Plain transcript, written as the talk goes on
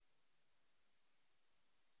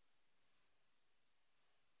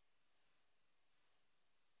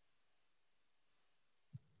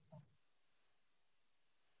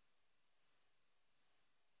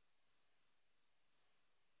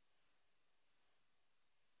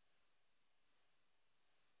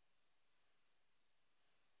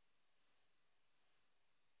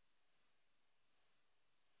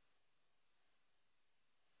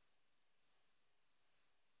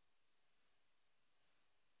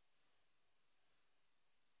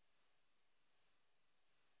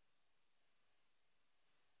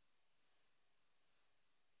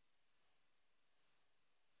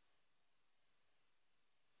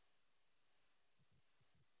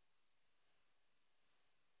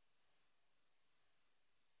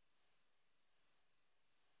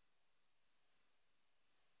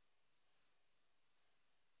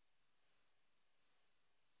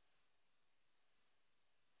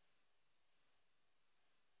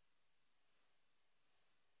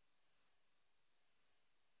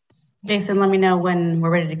Jason, let me know when we're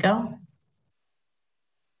ready to go.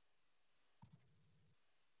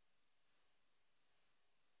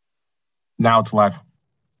 Now it's live.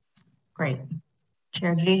 Great.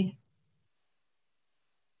 Chair G.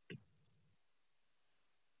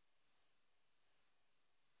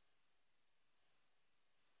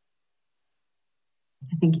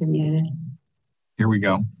 I think you're muted. Here we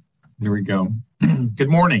go. Good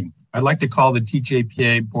morning. I'd like to call the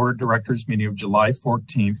TJPA Board of Directors meeting of July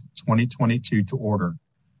 14th, 2022 to order.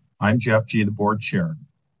 I'm Jeff G., the board chair.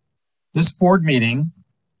 This board meeting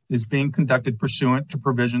is being conducted pursuant to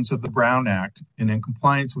provisions of the Brown Act and in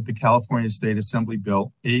compliance with the California State Assembly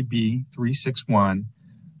Bill AB 361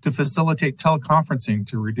 to facilitate teleconferencing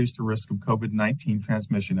to reduce the risk of COVID-19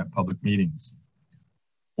 transmission at public meetings.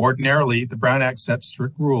 Ordinarily, the Brown Act sets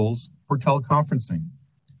strict rules for teleconferencing.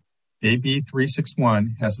 AB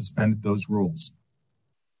 361 has suspended those rules.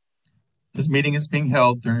 This meeting is being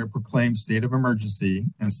held during a proclaimed state of emergency,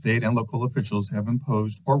 and state and local officials have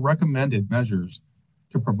imposed or recommended measures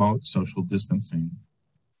to promote social distancing.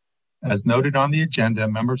 As noted on the agenda,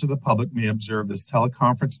 members of the public may observe this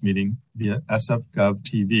teleconference meeting via SF-Gov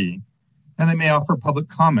TV, and they may offer public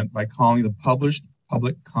comment by calling the published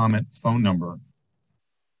public comment phone number.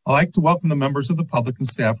 I'd like to welcome the members of the public and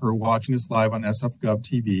staff who are watching us live on SF-Gov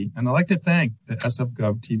TV, and I'd like to thank the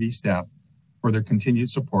SF-Gov TV staff for their continued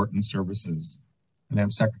support and services. Madam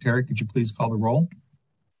Secretary, could you please call the roll?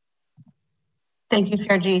 Thank you,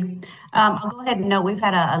 Chair G. I'll go ahead and note we've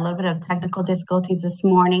had a little bit of technical difficulties this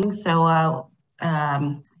morning. So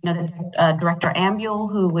know that Director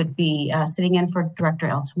Ambule, who would be sitting in for Director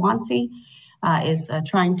El-Tawansi, is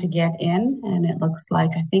trying to get in, and it looks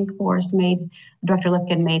like Director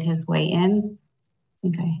Lipkin made his way in.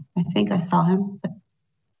 I think I saw him, but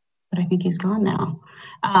I think he's gone now.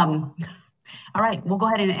 All right, we'll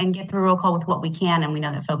go ahead and get through roll call with what we can, and we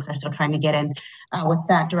know that folks are still trying to get in. With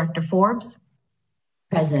that, Director Forbes.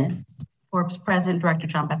 Present. Forbes present. Director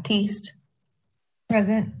John Baptiste.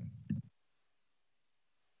 Present.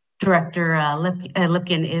 Director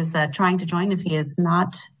Lipkin is trying to join. If he is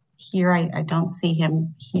not here, I don't see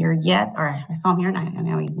him here yet, or I saw him here and I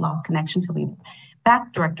know he lost connection, so he'll be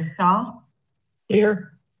back. Director Shaw.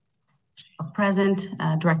 Here. Present.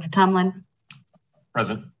 Director Tumlin.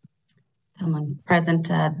 Present. Tumlin present.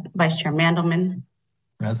 Vice Chair Mandelman.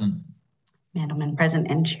 Present. Mandelman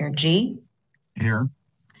present, and Chair G. Here.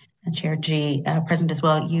 And Chair G present as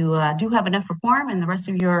well. You do have enough for quorum, and the rest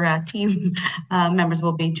of your team members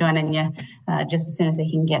will be joining you just as soon as they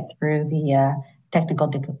can get through the technical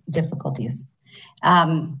difficulties.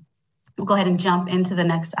 We'll go ahead and jump into the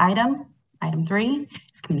next item. Item 3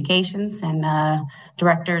 is communications, and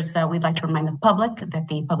directors, we'd like to remind the public that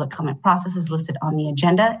the public comment process is listed on the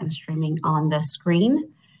agenda and streaming on the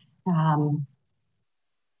screen.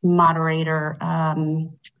 Moderator,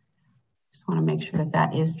 just want to make sure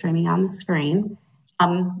that is streaming on the screen.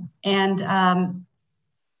 I'm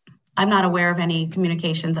not aware of any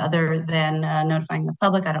communications other than notifying the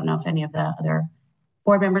public. I don't know if any of the other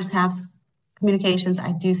board members have communications.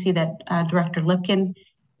 I do see that Director Lipkin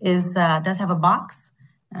does have a box.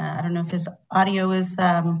 I don't know if his audio is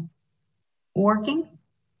working.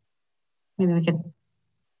 Maybe we could.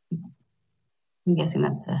 I'm guessing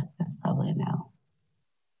that's probably a no.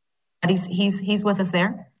 But he's with us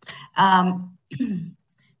there.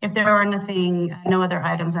 If there are no other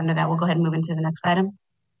items under that, we'll go ahead and move into the next item.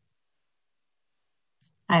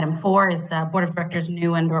 Item 4 is Board of Directors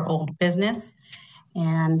new and or old business.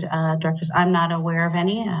 And directors, I'm not aware of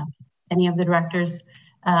any. Any of the directors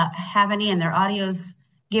have any and their audio's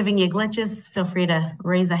giving you glitches, feel free to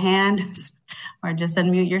raise a hand or just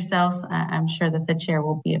unmute yourselves. I'm sure that the chair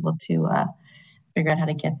will be able to figure out how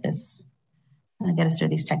to get us through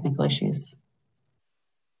these technical issues.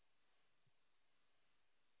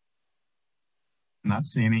 Not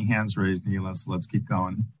seeing any hands raised, Neela, so let's keep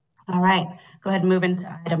going. All right, go ahead and move into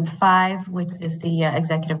item 5, which is the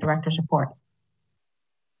Executive Director's Report.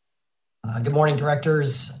 Good morning,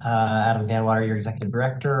 directors. Adam Van Water, your Executive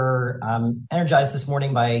Director. I'm energized this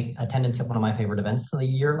morning by attendance at one of my favorite events of the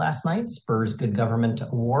year last night, Spurs Good Government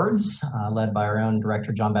Awards, led by our own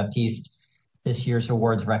Director John Baptiste. This year's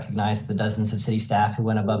awards recognize the dozens of city staff who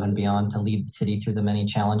went above and beyond to lead the city through the many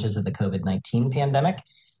challenges of the COVID-19 pandemic.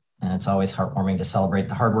 And it's always heartwarming to celebrate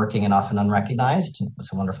the hardworking and often unrecognized. It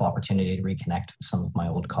was a wonderful opportunity to reconnect with some of my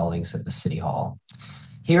old colleagues at the City Hall.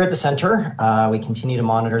 Here at the center, we continue to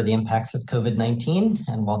monitor the impacts of COVID-19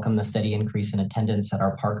 and welcome the steady increase in attendance at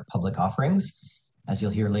our park public offerings. As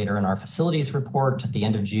you'll hear later in our facilities report, at the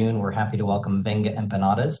end of June, we're happy to welcome Venga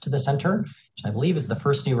Empanadas to the center, which I believe is the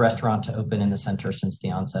first new restaurant to open in the center since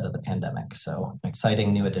the onset of the pandemic. So an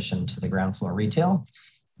exciting new addition to the ground floor retail.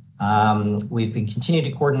 We've been continuing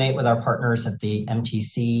to coordinate with our partners at the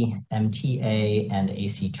MTC, MTA, and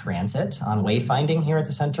AC Transit on wayfinding here at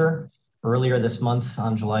the center. Earlier this month,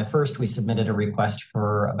 on July 1st, we submitted a request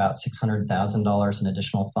for about $600,000 in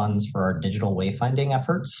additional funds for our digital wayfinding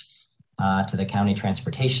efforts to the County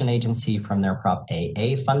Transportation Agency from their Prop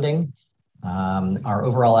AA funding. Our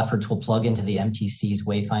overall efforts will plug into the MTC's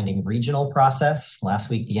wayfinding regional process.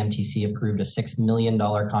 Last week, the MTC approved a $6 million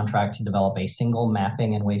contract to develop a single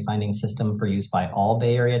mapping and wayfinding system for use by all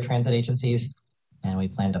Bay Area transit agencies, and we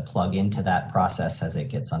plan to plug into that process as it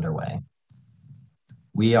gets underway.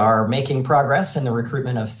 We are making progress in the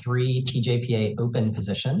recruitment of 3 TJPA open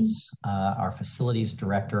positions, our facilities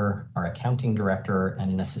director, our accounting director,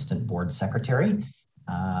 and an assistant board secretary.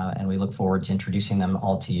 And we look forward to introducing them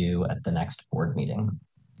all to you at the next board meeting.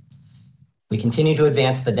 We continue to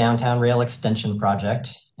advance the Downtown Rail Extension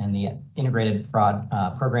Project, and the integrated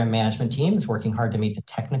program management team is working hard to meet the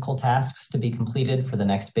technical tasks to be completed for the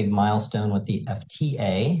next big milestone with the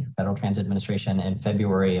FTA, Federal Transit Administration, in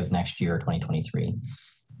February of next year, 2023.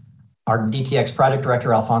 Our DTX project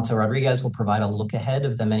director, Alfonso Rodriguez, will provide a look ahead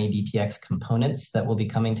of the many DTX components that will be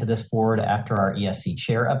coming to this board after our ESC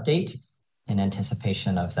chair update in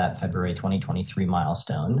anticipation of that February 2023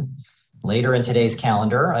 milestone. Later in today's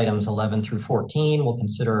calendar, items 11 through 14 will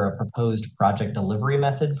consider a proposed project delivery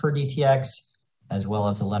method for DTX, as well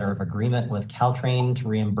as a letter of agreement with Caltrain to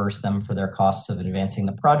reimburse them for their costs of advancing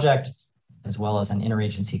the project, as well as an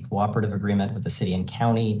interagency cooperative agreement with the city and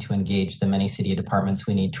county to engage the many city departments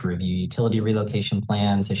we need to review utility relocation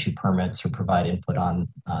plans, issue permits, or provide input on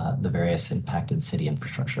the various impacted city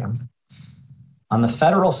infrastructure. On the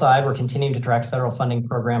federal side, we're continuing to track federal funding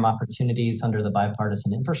program opportunities under the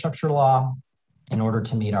bipartisan infrastructure law in order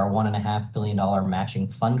to meet our $1.5 billion matching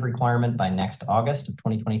fund requirement by next August of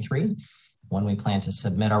 2023, when we plan to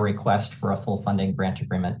submit our request for a full funding grant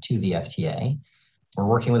agreement to the FTA. We're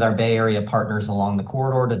working with our Bay Area partners along the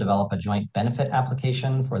corridor to develop a joint benefit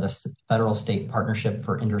application for the Federal State Partnership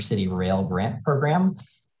for Intercity Rail Grant Program,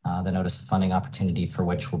 the notice of funding opportunity for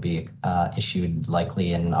which will be issued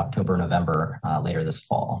likely in October, November, later this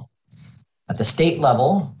fall. At the state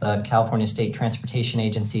level, the California State Transportation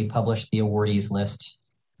Agency published the awardees list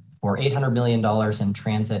for $800 million in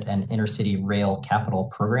transit and intercity rail capital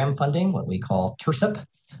program funding, what we call TIRCIP,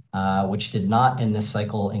 which did not in this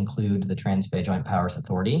cycle include the Trans-Bay Joint Powers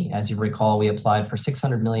Authority. As you recall, we applied for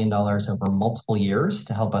 $600 million over multiple years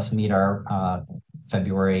to help us meet our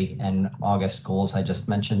February and August goals I just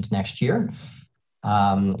mentioned next year.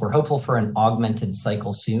 We're hopeful for an augmented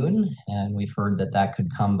cycle soon, and we've heard that that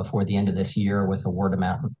could come before the end of this year with award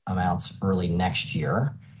amounts early next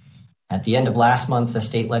year. At the end of last month, the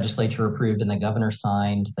state legislature approved and the governor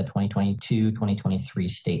signed the 2022-2023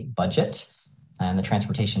 state budget. And the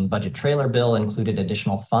transportation budget trailer bill included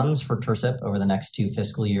additional funds for TIRCIP over the next 2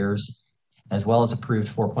 fiscal years, as well as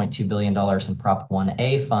approved $4.2 billion in Prop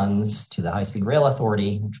 1A funds to the High Speed Rail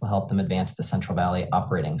Authority, which will help them advance the Central Valley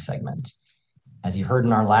operating segment. As you heard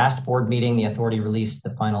in our last board meeting, the authority released the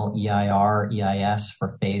final EIS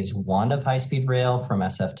for phase 1 of High Speed Rail from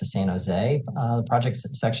SF to San Jose, the project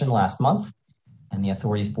section last month, and the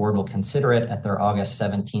authority's board will consider it at their August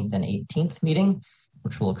 17th and 18th meeting,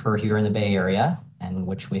 which will occur here in the Bay Area, and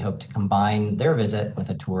which we hope to combine their visit with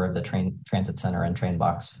a tour of the transit center and train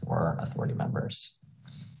box for authority members.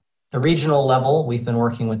 The regional level, we've been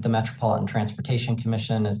working with the Metropolitan Transportation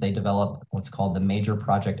Commission as they develop what's called the Major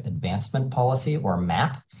Project Advancement Policy, or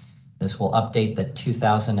MAP. This will update the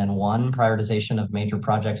 2001 prioritization of major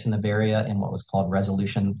projects in the Bay Area in what was called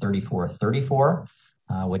Resolution 3434,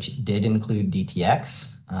 which did include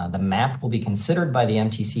DTX. The MAP will be considered by the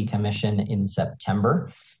MTC Commission in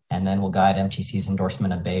September, and then will guide MTC's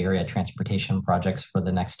endorsement of Bay Area transportation projects for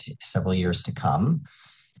the next several years to come.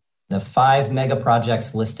 The 5 mega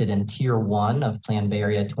projects listed in Tier 1 of Plan Bay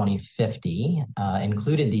Area 2050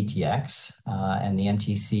 included DTX, and the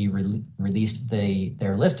MTC released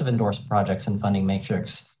their list of endorsed projects and funding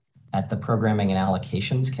matrix at the Programming and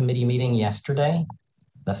Allocations Committee meeting yesterday.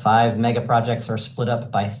 The 5 mega projects are split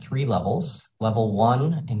up by 3 levels. Level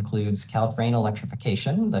 1 includes Caltrain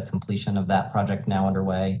electrification, the completion of that project now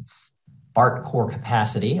underway, BART core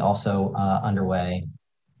capacity also underway,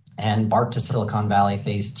 and BART to Silicon Valley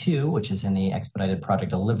phase 2, which is in the expedited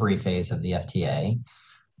project delivery phase of the FTA,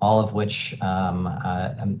 all of which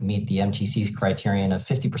meet the MTC's criterion of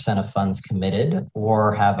 50% of funds committed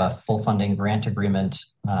or have a full funding grant agreement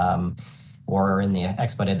or in the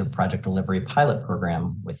Expedited Project Delivery Pilot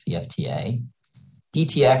Program with the FTA.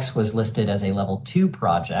 DTX was listed as a level 2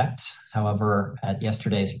 project. However, at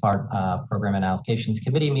yesterday's Program and Allocations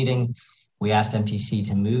Committee meeting, we asked MTC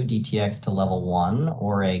to move DTX to level 1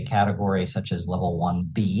 or a category such as level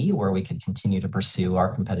 1B, where we could continue to pursue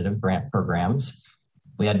our competitive grant programs.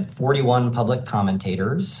 We had 41 public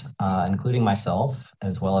commentators, including myself,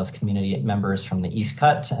 as well as community members from the East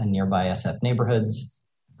Cut and nearby SF neighborhoods,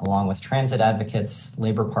 along with transit advocates,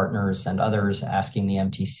 labor partners, and others asking the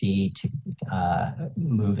MTC to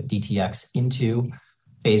move DTX into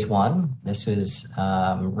phase 1. This is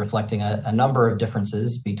reflecting a number of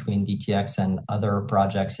differences between DTX and other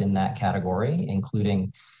projects in that category,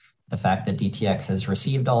 including the fact that DTX has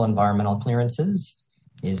received all environmental clearances,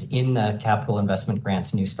 is in the Capital Investment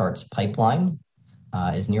Grants New Starts pipeline,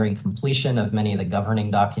 is nearing completion of many of the governing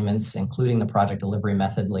documents, including the project delivery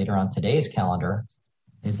method later on today's calendar,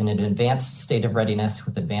 is in an advanced state of readiness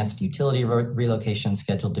with advanced utility relocation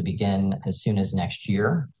scheduled to begin as soon as next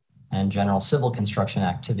year, and general civil construction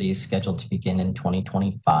activities scheduled to begin in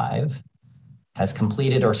 2025, has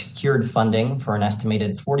completed or secured funding for an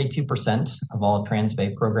estimated 42% of all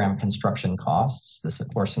Transbay program construction costs. This, of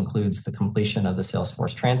course, includes the completion of the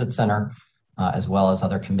Salesforce Transit Center, as well as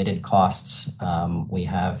other committed costs we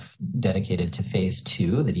have dedicated to phase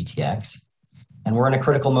 2, the DTX. And we're in a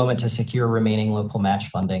critical moment to secure remaining local match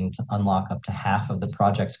funding to unlock up to half of the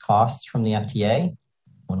project's costs from the FTA,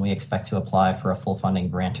 when we expect to apply for a full funding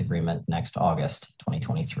grant agreement next August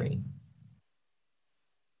 2023.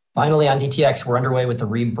 Finally, on DTX, we're underway with the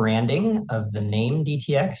rebranding of the name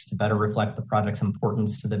DTX to better reflect the project's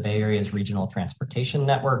importance to the Bay Area's regional transportation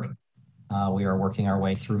network. We are working our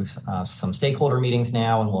way through some stakeholder meetings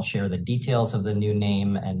now, and we'll share the details of the new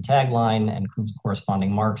name and tagline and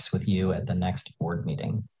corresponding marks with you at the next board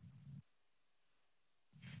meeting.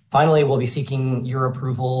 Finally, we'll be seeking your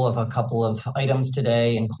approval of a couple of items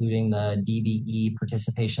today, including the DBE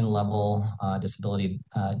participation level,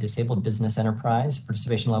 disabled business enterprise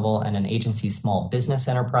participation level, and an agency small business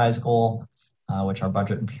enterprise goal, which our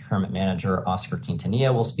budget and procurement manager, Oscar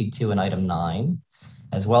Quintanilla, will speak to in item 9,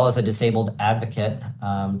 as well as a disabled advocate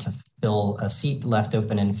to fill a seat left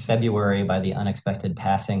open in February by the unexpected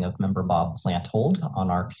passing of member Bob Planthold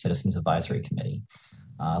on our Citizens Advisory Committee.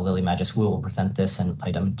 Lily Magis-Wu will present this in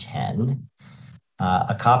item 10.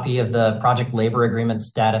 A copy of the project labor agreement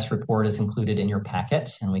status report is included in your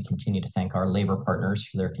packet, and we continue to thank our labor partners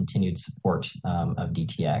for their continued support of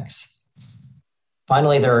DTX.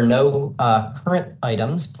 Finally, there are no current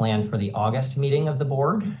items planned for the August meeting of the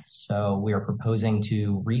board, so we are proposing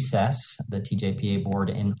to recess the TJPA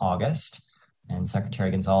board in August, and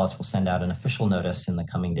Secretary Gonzalez will send out an official notice in the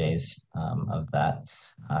coming days of that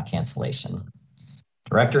cancellation.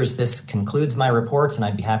 Directors, this concludes my report, and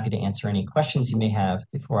I'd be happy to answer any questions you may have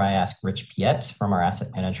before I ask Rich Piet from our asset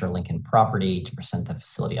manager, Lincoln Property, to present the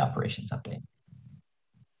facility operations update.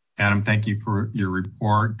 Adam, thank you for your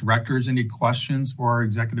report. Directors, any questions for our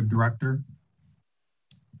executive director?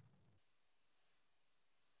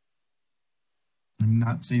 I'm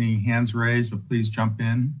not seeing any hands raised, but please jump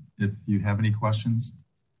in if you have any questions.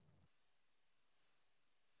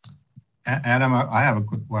 Adam, I have a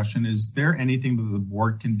quick question. Is there anything that the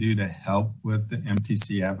board can do to help with the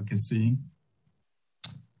MTC advocacy?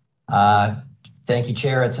 Thank you,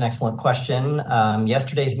 Chair. It's an excellent question.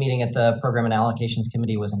 Yesterday's meeting at the Program and Allocations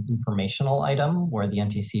Committee was an informational item where the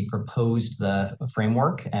MTC proposed the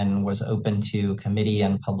framework and was open to committee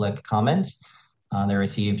and public comment. They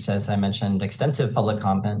received, as I mentioned, extensive public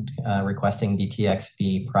comment requesting DTX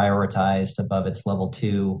be prioritized above its level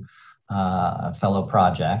 2 fellow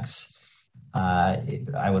projects.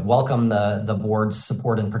 I would welcome the board's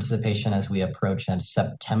support and participation as we approach a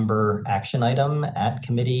September action item at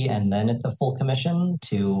committee and then at the full commission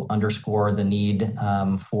to underscore the need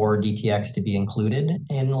for DTX to be included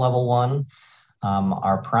in level 1.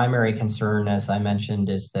 Our primary concern, as I mentioned,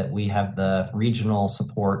 is that we have the regional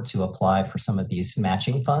support to apply for some of these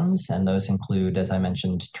matching funds, and those include, as I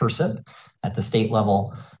mentioned, TIRCIP at the state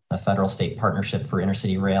level, the Federal State Partnership for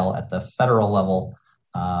Intercity Rail at the federal level,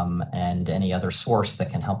 and any other source that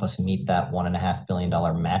can help us meet that $1.5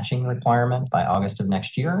 billion matching requirement by August of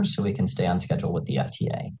next year so we can stay on schedule with the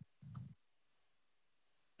FTA.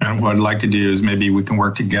 And what I'd like to do is maybe we can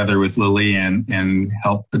work together with Lily and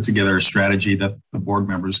help put together a strategy that the board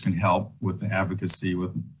members can help with the advocacy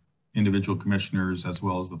with individual commissioners as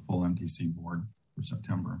well as the full MTC board for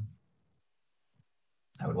September.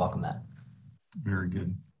 I would welcome that. Very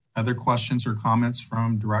good. Other questions or comments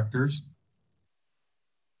from directors?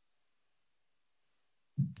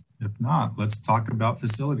 If not, let's talk about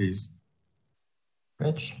facilities.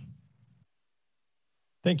 Rich?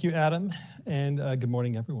 Thank you, Adam, and good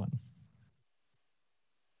morning, everyone.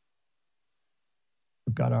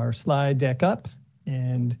 We've got our slide deck up,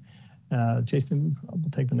 and Jason,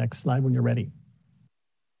 we'll take the next slide when you're ready.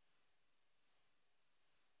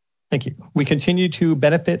 Thank you. We continue to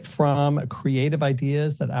benefit from creative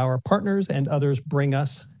ideas that our partners and others bring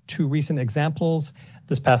us. Two recent examples.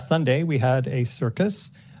 This past Sunday, we had a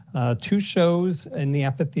circus, 2 shows in the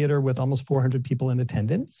amphitheater with almost 400 people in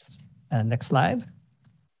attendance. Next slide.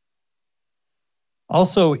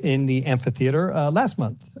 Also in the amphitheater last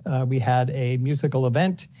month, we had a musical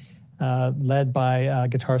event led by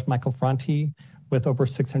guitarist Michael Franti with over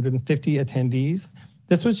 650 attendees.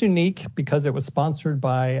 This was unique because it was sponsored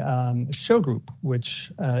by Show Group,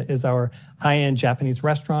 which is our high-end Japanese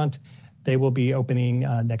restaurant. They will be opening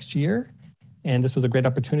next year. And this was a great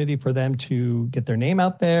opportunity for them to get their name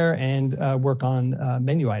out there and work on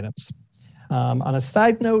menu items. On a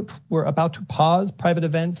side note, we're about to pause private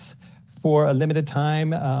events for a limited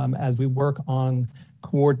time as we work on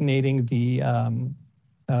coordinating the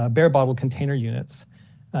bare bottle container units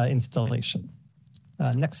installation.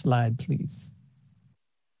 Next slide, please.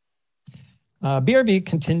 BRV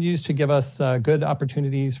continues to give us good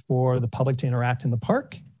opportunities for the public to interact in the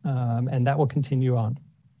park, and that will continue on.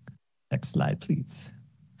 Next slide, please.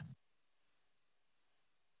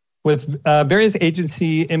 With various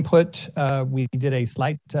agency input, we did a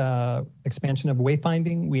slight expansion of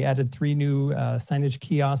wayfinding. We added 3 new signage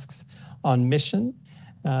kiosks on Mission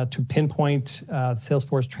to pinpoint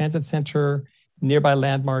Salesforce Transit Center, nearby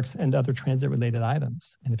landmarks, and other transit-related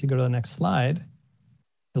items. And if you go to the next slide,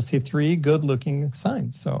 you'll see 3 good-looking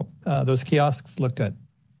signs. So those kiosks look good.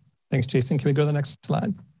 Thanks, Jason. Can we go to the next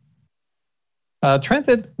slide?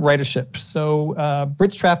 Transit ridership. So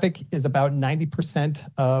bridge traffic is about 90%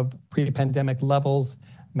 of pre-pandemic levels.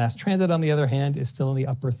 Mass transit, on the other hand, is still in the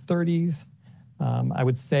upper 30s. I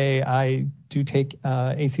would say I do take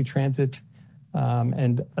AC Transit,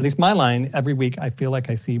 and at least my line, every week I feel like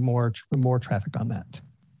I see more traffic on that.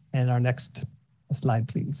 And our next slide,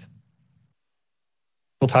 please.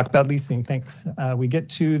 We'll talk about leasing. Thanks. We get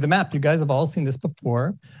to the map. You guys have all seen this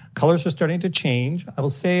before. Colors are starting to change. I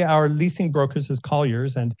will say our leasing brokers is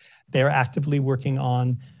Colliers, and they're actively working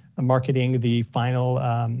on marketing the final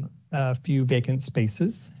few vacant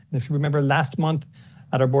spaces. And if you remember last month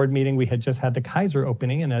at our board meeting, we had just had the Kaiser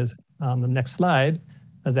opening. And as the next slide,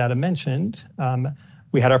 as Adam mentioned,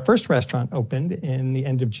 we had our first restaurant opened in the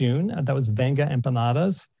end of June. That was Venga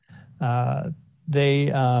Empanadas.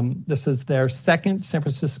 This is their second San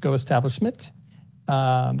Francisco establishment.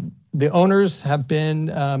 The owners have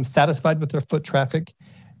been satisfied with their foot traffic,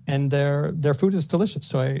 and their food is delicious.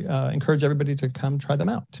 So I encourage everybody to come try them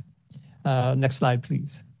out. Next slide,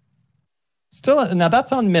 please. Now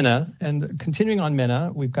that's on Minna, and continuing on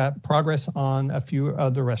Minna, we've got progress on a few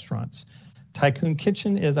other restaurants. Tycoon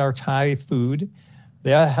Kitchen is our Thai food.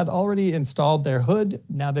 They had already installed their hood.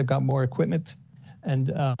 Now they've got more equipment.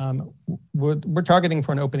 And we're targeting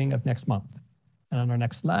for an opening of next month. And on our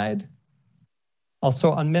next slide,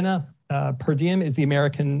 also on Minna, Per Diem is the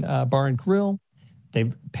American Bar and Grill.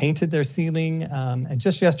 They've painted their ceiling, and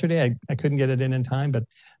just yesterday, I couldn't get it in time, but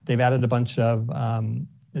they've added a bunch of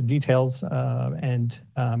details and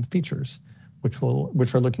features, which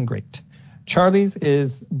are looking great. Charlie's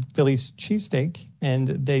is Philly's cheesesteak, and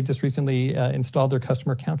they just recently installed their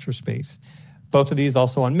customer counter space. Both of these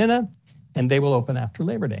also on Minna, and they will open after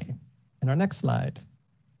Labor Day. And our next slide.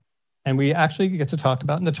 And we actually get to talk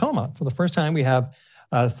about Natoma. For the first time, we have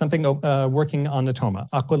something working on Natoma.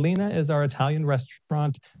 Aquilina is our Italian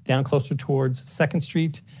restaurant down closer towards 2nd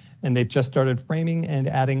Street, and they've just started framing and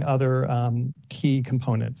adding other key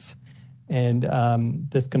components. And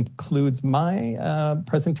this concludes my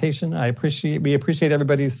presentation. We appreciate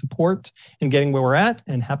everybody's support in getting where we're at,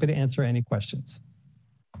 and happy to answer any questions.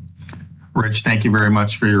 Rich, thank you very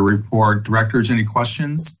much for your report. Directors, any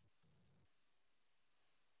questions?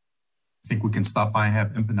 I think we can stop by and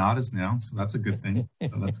have empanadas now, so that's a good thing.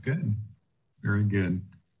 So that's good. Very good.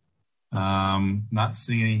 Not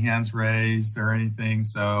seeing any hands raised or anything.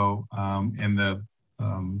 So in the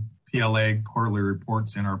PLA quarterly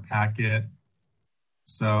reports in our packet.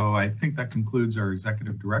 So I think that concludes our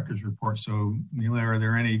executive director's report. So Neela, are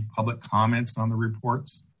there any public comments on the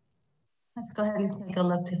reports? Let's go ahead and take a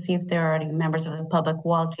look to see if there are any members of the public.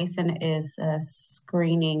 While Jason is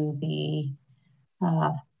screening the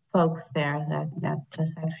folks there, that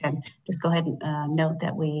section, just go ahead and note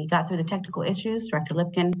that we got through the technical issues. Director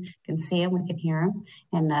Lipkin can see him, we can hear him,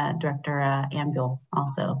 and Director Ambul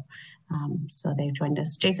also. So they've joined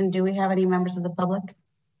us. Jason, do we have any members of the public?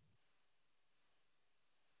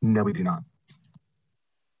 No, we do not.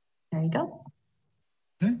 There you go.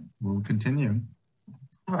 Okay, we'll continue.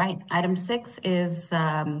 All right, item 6 is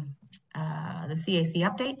the CAC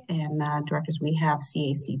update, and directors, we have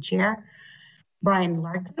CAC Chair Brian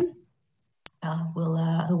Larkin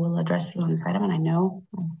who will address you on this item. And I know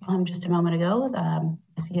I saw him just a moment ago. I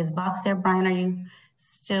see his box there. Brian, are you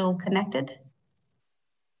still connected?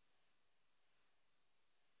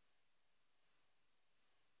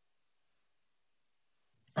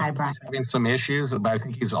 Hi, Brian. He's having some issues, but I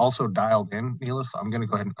think he's also dialed in, Neela. So I'm going to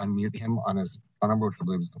go ahead and unmute him on his phone number, which I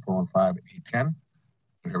believe is the 415-810.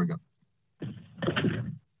 So here we go.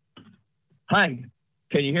 Hi,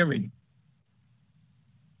 can you hear me?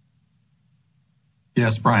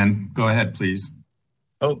 Yes, Brian, go ahead, please.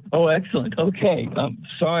 Oh, excellent. Okay.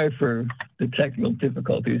 Sorry for the technical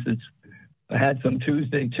difficulties. I had some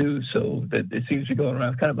Tuesday too, so that it seems to be going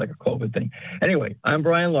around, kind of like a COVID thing. Anyway, I'm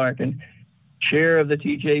Brian Larkin, chair of the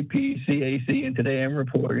TJP CAC, and today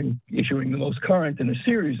I'm issuing the most current in a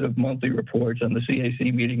series of monthly reports on the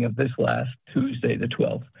CAC meeting of this last Tuesday, the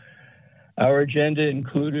 12th. Our agenda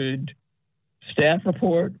included staff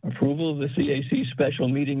report, approval of the CAC special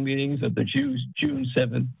meetings of the June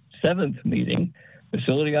 7th meeting,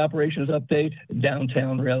 facility operations update,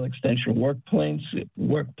 downtown rail extension work plan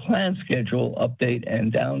schedule update,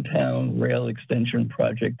 and downtown rail extension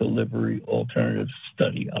project delivery alternative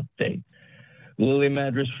study update. Lily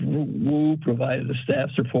Madras Wu provided a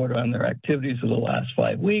staff's report on their activities for the last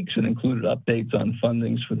 5 weeks and included updates on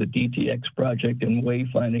fundings for the DTX project and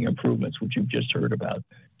wayfinding improvements, which you've just heard about,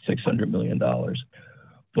 $600 million.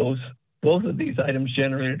 Both of these items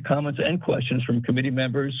generated comments and questions from committee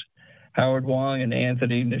members. Howard Wong and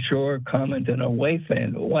Anthony Nashor commented on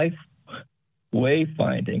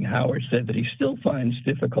wayfinding. Howard said that he still finds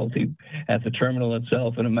difficulty at the terminal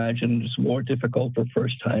itself and imagines more difficult for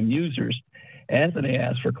first-time users. Anthony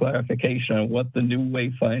asked for clarification on what the new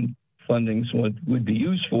wayfind fundings would be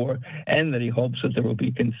used for, and that he hopes that they will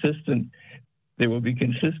be consistent with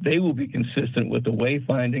the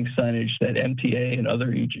wayfinding signage that MTA and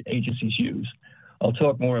other agencies use. I'll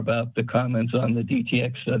talk more about the comments on the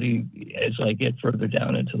DTX study as I get further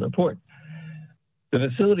down into the report. The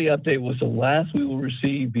facility update was the last we will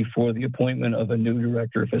receive before the appointment of a new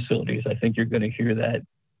director of facilities. I think you're going to hear that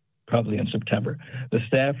probably in September. The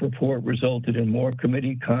staff report resulted in more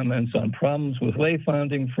committee comments on problems with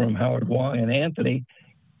wayfinding from Howard Wong and Anthony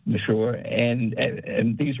Nashor,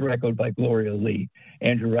 and these were echoed by Gloria Lee.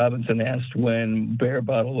 Andrew Robinson asked when Bear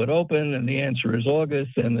Bottle would open, and the answer is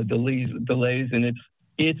August, and the delays in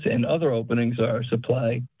its and other openings are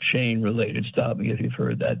supply chain related. Stop me if you've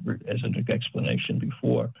heard that as an explanation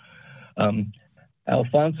before.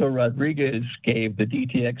 Alfonso Rodriguez gave the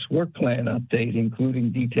DTX work plan update,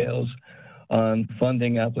 including details on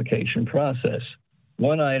funding application process.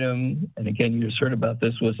 One item, and again, you just heard about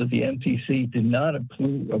this, was that the MTC did not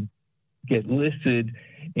get listed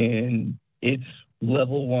in its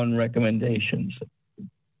level 1 recommendations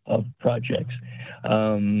of projects.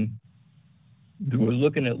 We're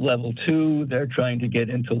looking at level 2. They're trying to get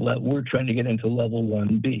into we're trying to get into level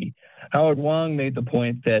 1B. Howard Wong made the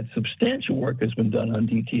point that substantial work has been done on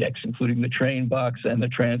DTX, including the train box and the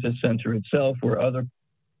transit center itself, where other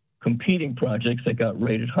competing projects that got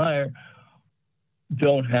rated higher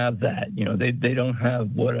don't have that. You know, they don't have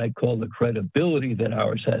what I call the credibility that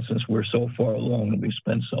ours has, since we're so far along and we've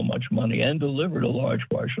spent so much money and delivered a large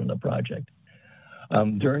portion of the project.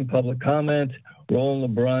 During public comment,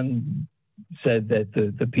 Roland LeBrun said that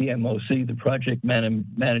the PMOC, the project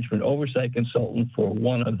management oversight consultant for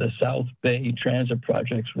one of the South Bay transit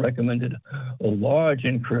projects, recommended a large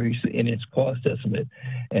increase in its cost estimate,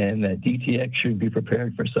 and that DTX should be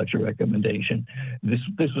prepared for such a recommendation. This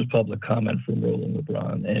was public comment from Roland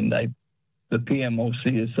LeBrun, and the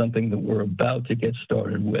PMOC is something that we're about to get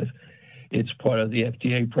started with. It's part of the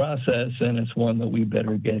FDA process, and it's one that we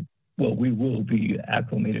better get. Well, we will be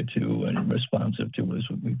acclimated to and responsive to as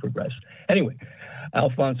we progress. Anyway,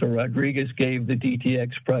 Alfonso Rodriguez gave the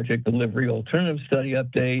DTX project delivery alternative study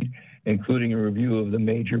update, including a review of the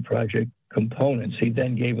major project components. He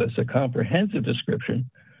then gave us a comprehensive description,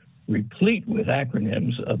 replete with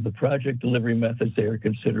acronyms, of the project delivery methods they are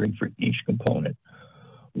considering for each component.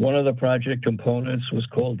 One of the project components was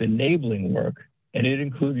called enabling work, and it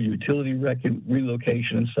included utility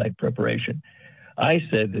relocation and site preparation. I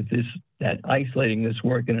said that isolating this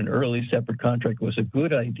work in an early separate contract was a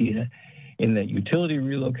good idea, in that utility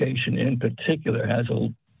relocation in particular has a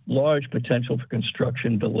large potential for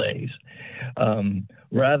construction delays.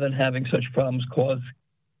 Rather than having such problems cause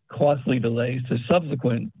costly delays to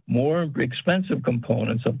subsequent, more expensive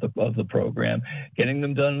components of the program, getting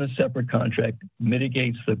them done in a separate contract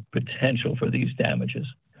mitigates the potential for these damages.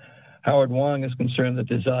 Howard Wong is concerned that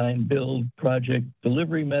design, build, project,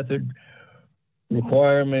 delivery method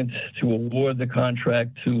requirement to award the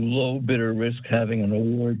contract to low bidder risk having an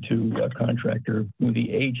award to a contractor who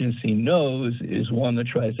the agency knows is one that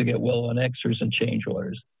tries to get well on Xers and change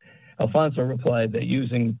orders. Alfonso replied that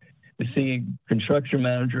using the CE construction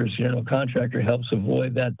manager as general contractor helps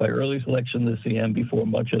avoid that by early selection of the CM before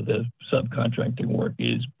much of the subcontracting work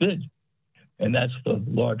is bid. And that's the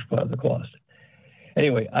large part of the cost.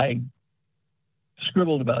 Anyway, I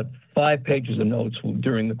scribbled about 5 pages of notes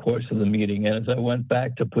during the course of the meeting. And as I went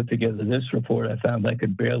back to put together this report, I found I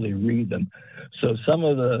could barely read them. So some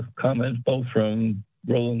of the comments, both from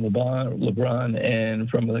Roland LeBron and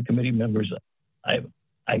from the committee members,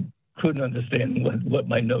 I couldn't understand what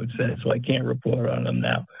my notes said, so I can't report on them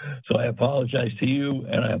now. So I apologize to you,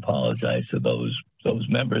 and I apologize to those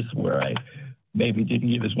members where I maybe didn't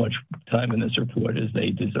give as much time in this report as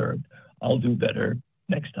they deserved. I'll do better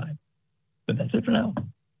next time. But that's it for now.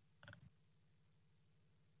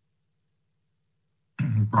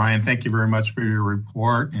 Brian, thank you very much for your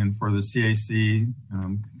report and for the CAC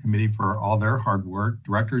committee for all their hard work.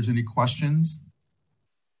 Directors, any questions?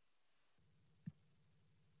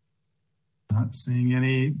 Not seeing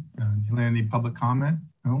any. Any public comment?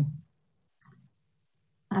 No?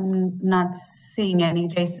 I'm not seeing any.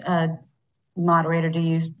 Jason, moderator, do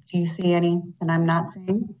you see any that I'm not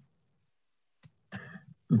seeing?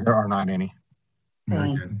 There are not any.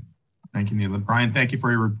 Very good. Thank you, Neela. Brian, thank you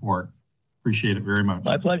for your report. Appreciate it very much.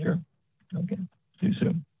 My pleasure. Okay. See you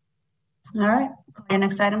soon. All right. Call your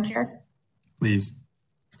next item, Chair. Please.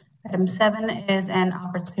 Item 7 is an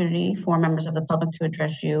opportunity for members of the public to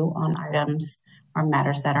address you on items or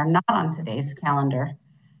matters that are not on today's calendar.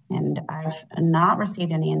 And I've not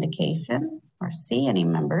received any indication or see any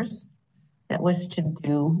members that wish to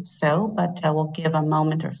do so, but we'll give a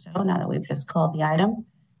moment or so now that we've just called the item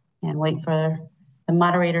and wait for the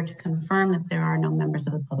moderator to confirm that there are no members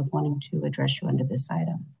of the public wanting to address you under this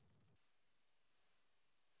item.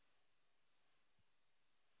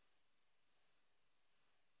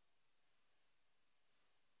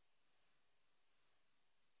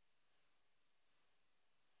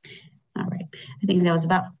 All right, I think that was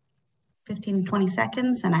about 15, 20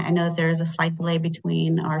 seconds. And I know that there is a slight delay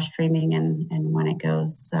between our streaming and when it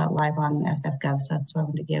goes live on SF.gov. So that's why I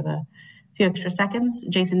want to give a few extra seconds.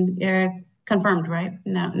 Jason, confirmed, right?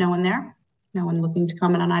 No one there? No one looking to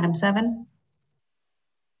comment on item 7?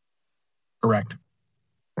 Correct.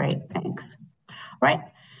 Great, thanks. All right,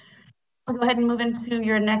 we'll go ahead and move into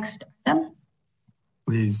your next item.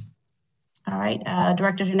 Please. All right,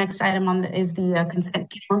 directors, your next item is the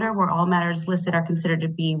consent calendar, where all matters listed are considered to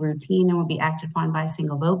be routine and will be acted upon by a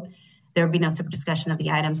single vote. There will be no separate discussion of the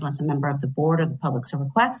items unless a member of the board or the public so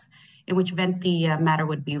requests, in which event the matter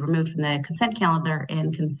would be removed from the consent calendar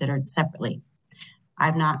and considered separately.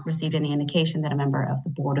 I've not received any indication that a member of the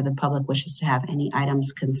board or the public wishes to have any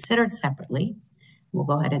items considered separately. We'll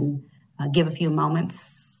go ahead and give a few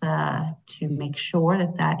moments to make sure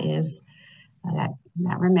that is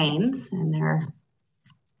that remains, and there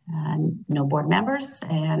are no board members,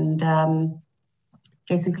 and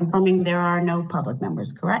Jason confirming there are no public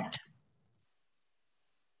members, correct?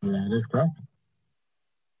 That is correct.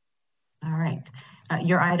 All right,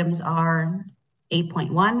 your items are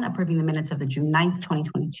 8.1, approving the minutes of the June 9th,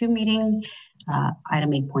 2022 meeting.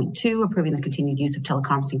 Item 8.2, approving the continued use of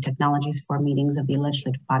teleconferencing technologies for meetings of the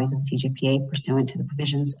legislative bodies of the TJPA pursuant to the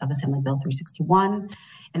provisions of Assembly Bill 361.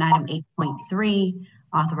 And item 8.3,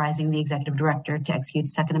 authorizing the executive director to execute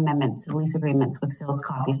second amendments to lease agreements with Phil's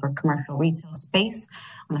Coffee for commercial retail space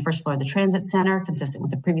on the first floor of the Transit Center, consistent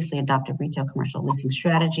with the previously adopted retail commercial leasing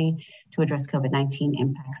strategy to address COVID-19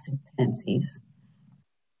 impacts and tendencies.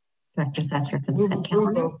 Directors, that's your consent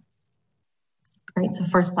calendar. Great, so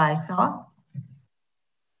first by Shaw.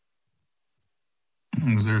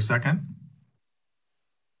 Is there a second?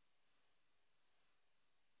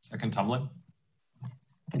 Second, Tumlin.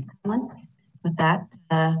 With that,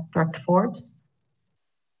 Director Forbes.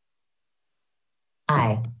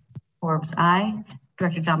 Aye. Forbes, aye.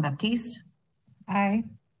 Director John Baptiste. Aye.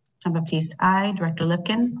 John Baptiste, aye. Director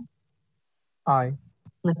Lipkin. Aye.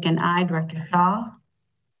 Lipkin, aye. Director Shaw.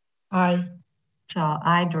 Aye. Shaw,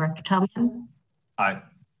 aye. Director Tumlin. Aye.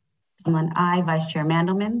 Tumlin, aye. Vice Chair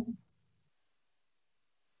Mandelman.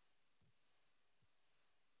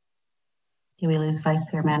 Do we lose Vice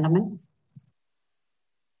Chair Mandelman?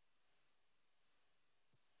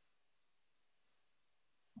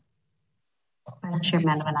 Vice Chair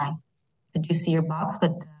Mandelman, aye. I do see your box,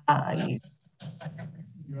 but you...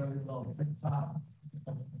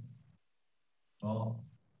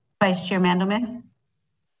 Vice Chair Mandelman?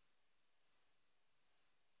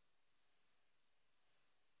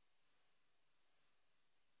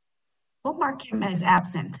 mark him as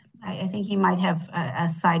absent. I think he might have a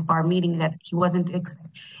sidebar meeting that he wasn't.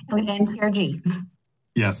 And Chair G.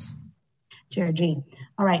 Yes. Chair G.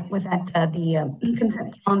 All right. With that, the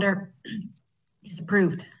consent calendar is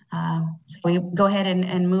approved. We go ahead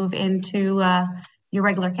and move into your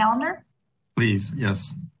regular calendar. Please.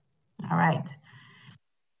 Yes. All right.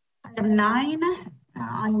 Item 9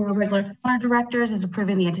 on your regular calendar, directors, is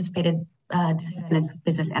approving the anticipated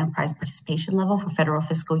business enterprise participation level for federal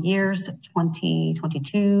fiscal years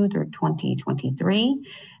 2022 through 2023.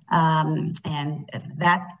 And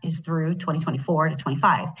that is through 2024 to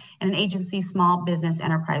 25. And an agency small business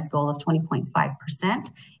enterprise goal of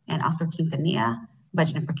 20.5%. And Oscar Quintanilla,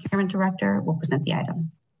 Budget and Procurement Director, will present the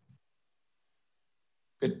item.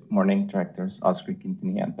 Good morning, directors. Oscar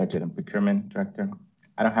Quintanilla, Budget and Procurement Director.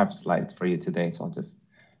 I don't have slides for you today, so I'll just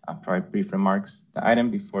provide brief remarks. The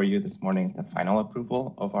item before you this morning is the final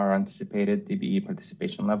approval of our anticipated DBE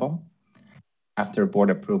participation level. After board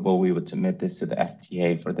approval, we would submit this to the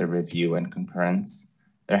FTA for their review and concurrence.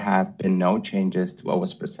 There have been no changes to what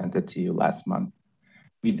was presented to you last month.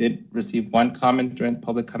 We did receive one comment during the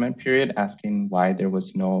public comment period asking why there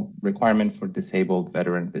was no requirement for disabled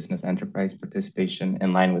veteran business enterprise participation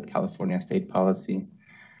in line with California state policy.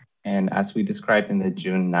 And as we described in the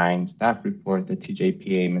June 9 staff report, the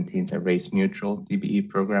TJPA maintains a race-neutral DBE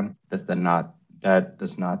program that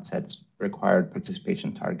does not set required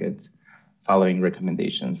participation targets following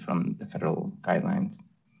recommendations from the federal guidelines.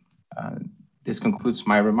 This concludes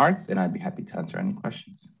my remarks, and I'd be happy to answer any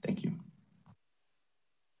questions. Thank you.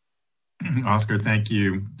 Oscar, thank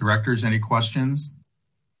you. Directors, any questions?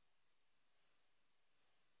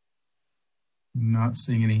 Not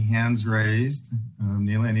seeing any hands raised.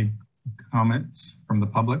 Neela, any comments from the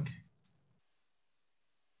public?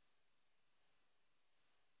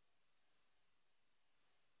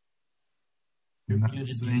 You're not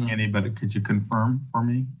seeing anybody. Could you confirm for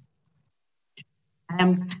me?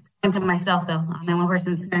 I'm saying to myself, though, I'm the only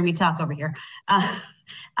person that's hearing me talk over here.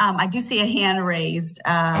 I do see a hand raised.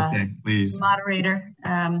 Okay, please. Moderator.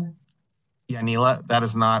 Yeah, Neela, that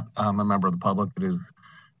is not a member of the public. It is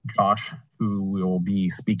Josh, who will be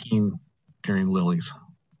speaking during Lily's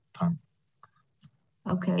time.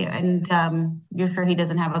 Okay, and you're sure he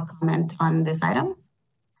doesn't have a comment on this item?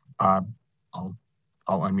 I'll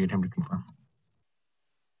unmute him to confirm.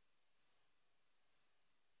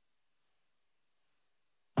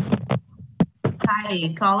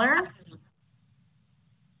 Hi, caller.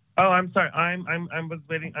 Oh, I'm sorry. I was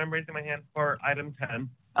waiting. I'm raising my hand for item 10.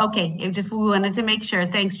 Okay, we wanted to make sure.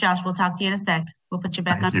 Thanks, Josh. We'll talk to you in a sec. We'll put you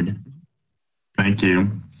back on. Thank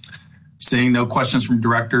you. Seeing no questions from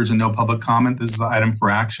directors and no public comment, this is an item for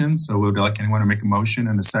action. So would like anyone to make a motion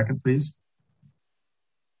in a second, please?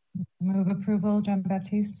 Move approval, John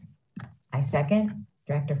Baptiste. I second,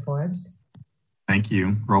 Director Forbes. Thank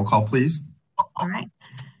you. Roll call, please. All right.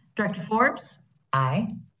 Director Forbes? Aye.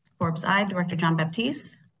 Forbes, aye. Director John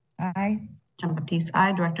Baptiste? Aye. John Baptiste,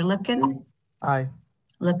 aye. Director Lipkin? Aye.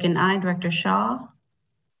 Lipkin, aye. Director Shaw?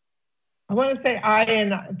 I want to say aye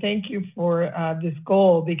and thank you for this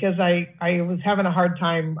goal because I was having a hard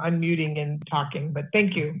time unmuting and talking, but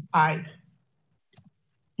thank you. Aye.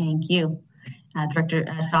 Thank you. Director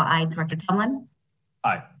Shaw, aye. Director Tumlin?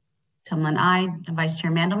 Aye. Tumlin, aye. Vice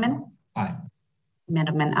Chair Mandelman? Aye.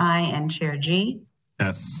 Mandelman, aye. And Chair G?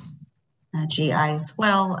 Yes. G, aye as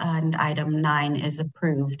well. And item 9 is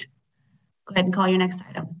approved. Go ahead and call your next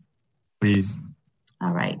item. Please.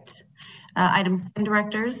 All right. Item 10,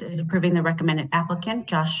 directors, is approving the recommended applicant,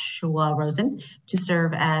 Joshua Rosen, to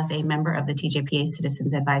serve as a member of the TJPA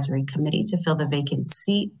Citizens Advisory Committee to fill the vacant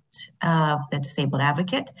seat of the disabled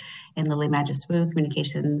advocate. And Lily Magiswoo,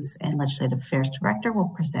 Communications and Legislative Affairs Director, will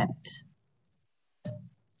present.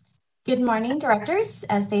 Good morning, directors.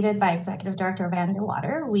 As stated by Executive Director Van de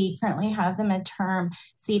Water, we currently have the midterm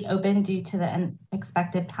seat open due to the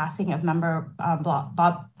unexpected passing of member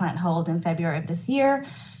Bob Planthold in February of this year.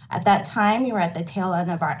 At that time, we were at the tail end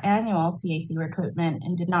of our annual CAC recruitment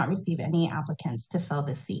and did not receive any applicants to fill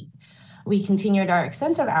the seat. We continued our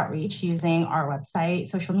extensive outreach using our website,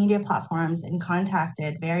 social media platforms, and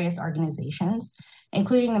contacted various organizations,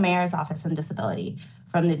 including the Mayor's Office on Disability,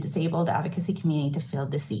 from the disabled advocacy community to fill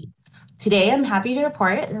the seat. Today, I'm happy to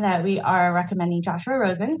report that we are recommending Joshua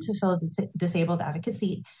Rosen to fill the disabled advocate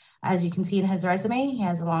seat. As you can see in his resume, he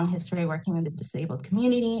has a long history working with the disabled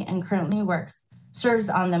community and currently serves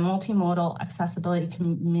on the Multimodal Accessibility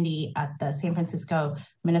Committee at the San Francisco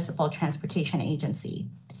Municipal Transportation Agency.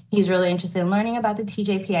 He's really interested in learning about the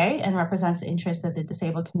TJPA and represents the interests of the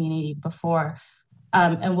disabled community before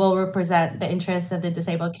and will represent the interests of the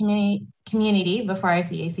disabled community before our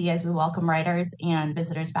CAC as we welcome riders and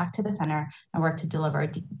visitors back to the center and work to deliver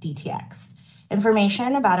DTX.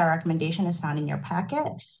 Information about our recommendation is found in your packet.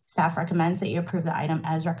 Staff recommends that you approve the item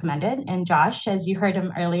as recommended. And Josh, as you heard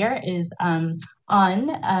him earlier, is on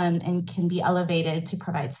and can be elevated to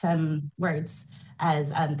provide some words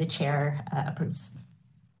as the chair approves.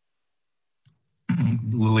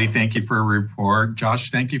 Lily, thank you for a report. Josh,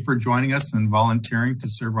 thank you for joining us and volunteering to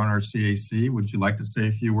serve on our CAC. Would you like to say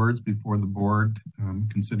a few words before the board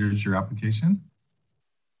considers your application?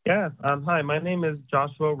 Yes. Hi, my name is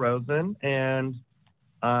Joshua Rosen, and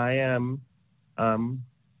I am I'm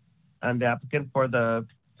the applicant to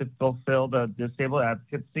fulfill the disabled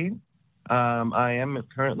advocate seat. I am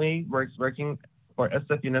currently working for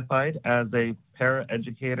SF Unified as a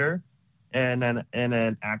paraeducator in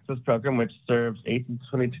an access program which serves 18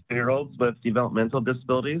 to 22-year-olds with developmental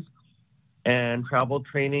disabilities. And travel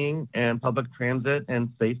training and public transit and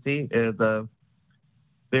safety is a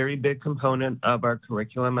very big component of our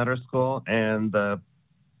curriculum at our school, and the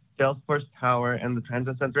Salesforce Tower and the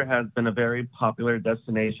Transit Center has been a very popular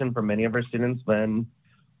destination for many of our students when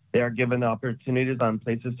they are given the opportunities on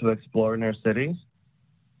places to explore in our cities.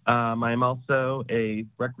 I'm also a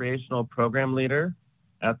recreational program leader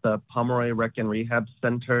at the Pomeroy Rec and Rehab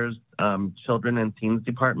Center's Children and Teens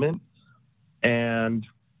Department, and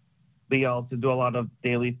we also do a lot of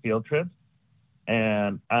daily field trips.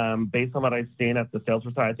 And based on what I've seen at the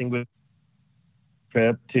Salesforce, I think we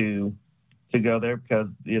trip to go there because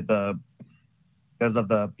of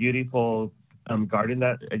the beautiful garden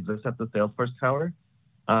that exists at the Salesforce Tower.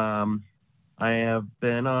 I have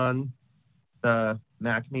been on the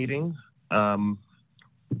MAC meetings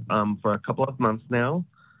for a couple of months now.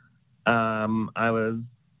 I was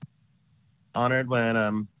honored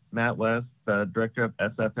when Matt West, the director of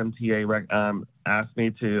SFMTA, asked me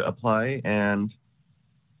to apply, and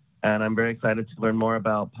I'm very excited to learn more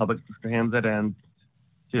about public transit and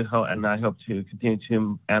I hope to continue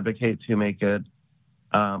to advocate to make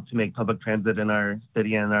public transit in our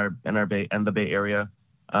city and the Bay Area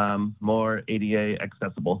more ADA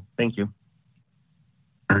accessible. Thank you.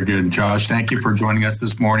 Very good, Josh. Thank you for joining us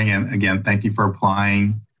this morning, and again, thank you for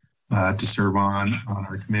applying to serve on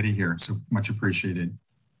our committee here. So much appreciated.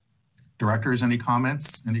 Directors, any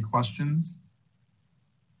comments? Any questions?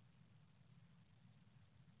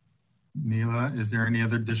 Neela, is there any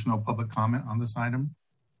other additional public comment on this item?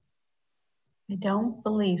 I don't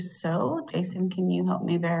believe so. Jason, can you help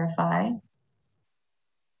me verify?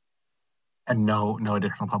 And no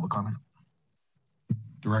additional public comment.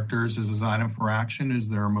 Directors, is this an item for action? Is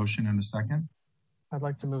there a motion and a second? I'd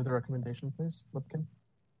like to move the recommendation, please. Lipkin.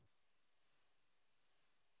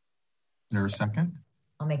 Is there a second?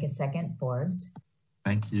 I'll make a second. Forbes.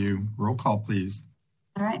 Thank you. Roll call, please.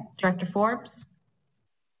 All right. Director Forbes?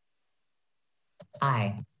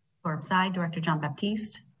 Aye. Forbes, aye. Director John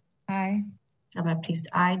Baptiste? Aye. John Baptiste,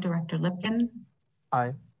 aye. Director Lipkin?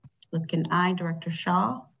 Aye. Lipkin, aye. Director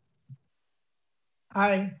Shaw?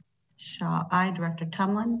 Aye. Shaw, aye. Director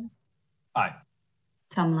Tumlin? Aye.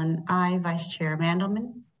 Tumlin, aye. Vice Chair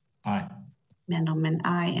Mandelman? Aye. Mandelman,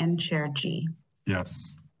 aye. And Chair G?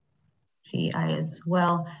 Yes. G, aye as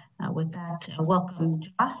well. With that, welcome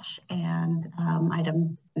Josh, and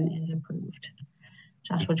item 10 is approved.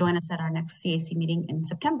 Josh will join us at our next CAC meeting in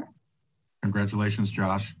September. Congratulations,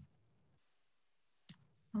 Josh.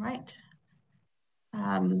 All right.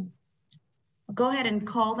 I'll go ahead and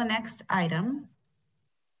call the next item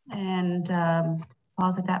and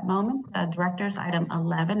pause at that moment. Directors, item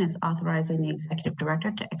 11 is authorizing the executive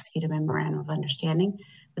director to execute a memorandum of understanding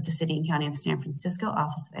with the City and County of San Francisco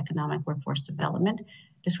Office of Economic Workforce Development,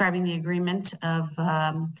 describing the agreement of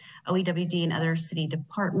OEWD and other city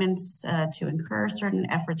departments to incur certain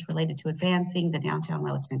efforts related to advancing the Downtown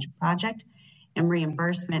Rail Extension Project and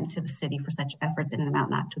reimbursement to the city for such efforts in an amount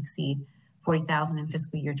not to exceed $40,000 in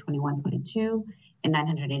fiscal year 21-22 and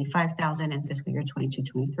 $985,000 in fiscal year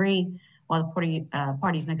 22-23, while the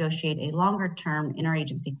parties negotiate a longer-term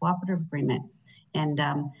interagency cooperative agreement. And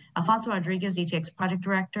Alfonso Rodriguez, DTX Project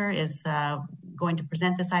Director, is going to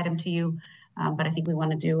present this item to you, but I think we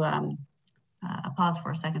want to do a pause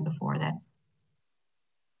for a second before that.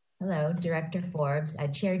 Hello, Director Forbes.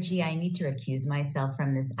 Chair G, I need to recuse myself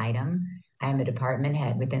from this item. I am a department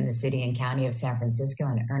head within the City and County of San Francisco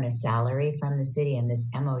and earn a salary from the city, and this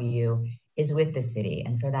MOU is with the city.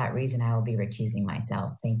 And for that reason, I will be recusing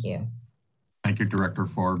myself. Thank you. Thank you, Director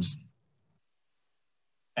Forbes.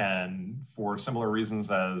 And for similar reasons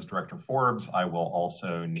as Director Forbes, I will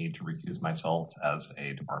also need to recuse myself as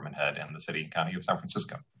a department head in the City and County of San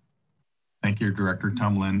Francisco. Thank you, Director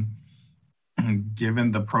Tumlin.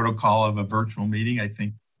 given the protocol of a virtual meeting, I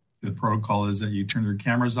think the protocol is that you turn your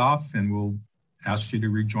cameras off and we'll ask you to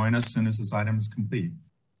rejoin us as soon as this item is complete.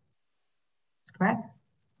 That's correct.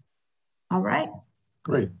 All right.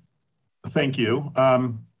 Great. Thank you.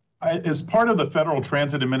 As part of the Federal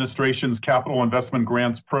Transit Administration's Capital Investment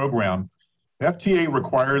Grants Program, FTA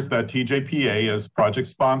requires that TJPA, as project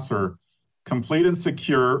sponsor, complete and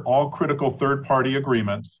secure all critical third-party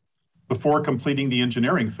agreements before completing the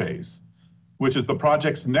engineering phase, which is the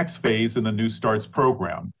project's next phase in the New Starts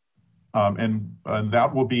program. And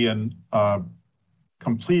that will be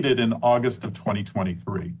completed in August of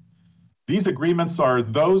 2023. These agreements are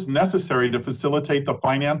those necessary to facilitate the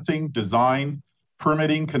financing, design,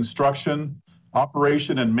 permitting, construction,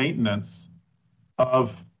 operation, and maintenance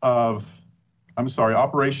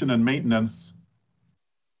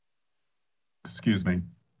excuse me.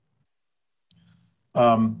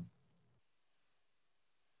 I'm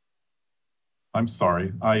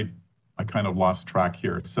sorry, I kind of lost track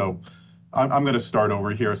here. So I'm going to start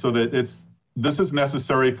over here. So that this is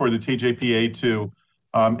necessary for the TJPA to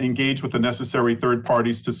engage with the necessary third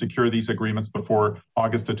parties to secure these agreements before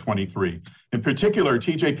August of 23. In particular,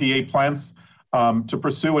 TJPA plans to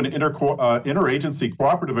pursue an interagency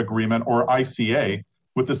cooperative agreement, or ICA,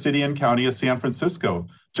 with the City and County of San Francisco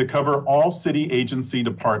to cover all city agency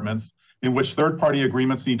departments in which third-party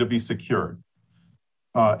agreements need to be secured.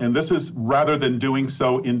 And this is rather than doing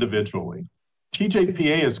so individually.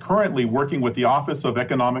 TJPA is currently working with the Office of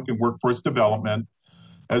Economic and Workforce Development,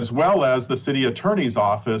 as well as the City Attorney's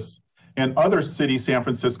Office and other City San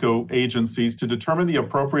Francisco agencies to determine the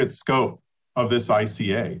appropriate scope of this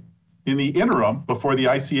ICA. In the interim, before the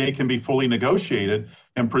ICA can be fully negotiated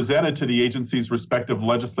and presented to the agency's respective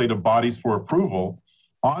legislative bodies for approval,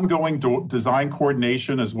 ongoing design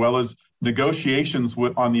coordination as well as negotiations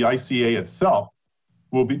on the ICA itself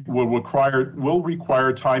will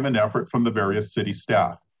require time and effort from the various city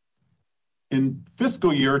staff. In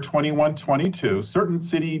fiscal year 21-22, certain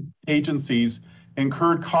city agencies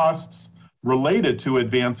incurred costs related to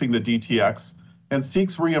advancing the DTX and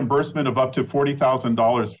seeks reimbursement of up to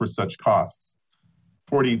 $40,000 for such costs.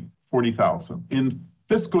 $40,000. In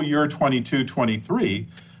fiscal year 22-23,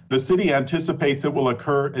 the city anticipates it will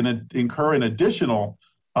incur an additional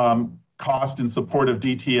cost in support of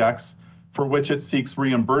DTX for which it seeks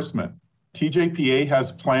reimbursement. TJPA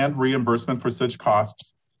has planned reimbursement for such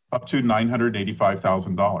costs up to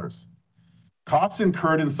 $985,000. Costs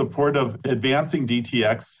incurred in support of advancing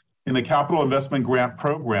DTX in the Capital Investment Grant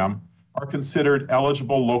Program are considered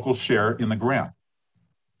eligible local share in the grant.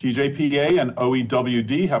 TJPA and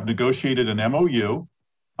OEWD have negotiated an MOU,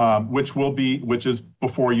 which is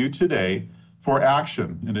before you today, for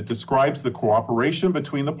action, and it describes the cooperation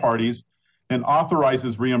between the parties and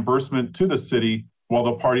authorizes reimbursement to the city while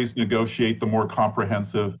the parties negotiate the more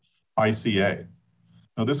comprehensive ICA.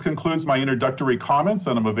 Now, this concludes my introductory comments,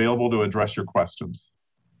 and I'm available to address your questions.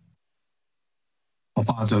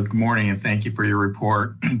 Alfonso, good morning, and thank you for your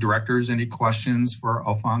report. Directors, any questions for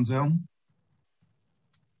Alfonso?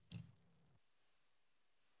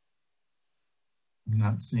 I'm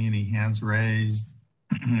not seeing any hands raised.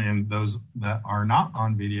 And those that are not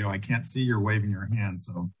on video, I can't see you're waving your hand,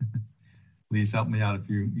 so please help me out if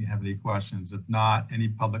you have any questions. If not, any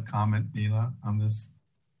public comment, Neela, on this?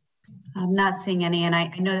 I'm not seeing any, and I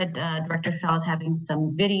know that Director Shaw is having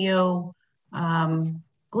some video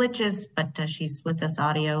glitches, but she's with us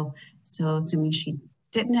audio. So assuming she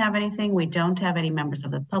didn't have anything, we don't have any members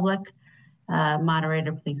of the public.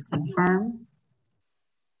 Moderator, please confirm.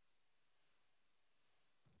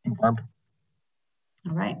 Confirmed.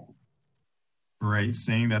 All right. Great.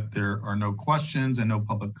 Seeing that there are no questions and no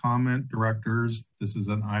public comment, directors, this is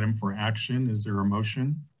an item for action. Is there a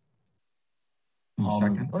motion?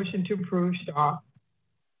 Second. Motion to approve, Shaw.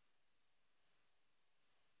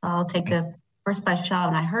 I'll take the first by Shaw,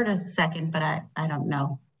 and I heard a second, but I don't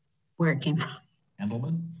know where it came from.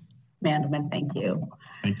 Mandelman? Mandelman, thank you.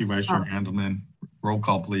 Thank you, Vice Chair Mandelman. Roll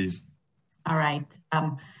call, please. All right.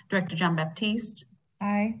 Director Jean-Baptiste?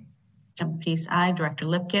 Aye. Jean-Baptiste, aye. Director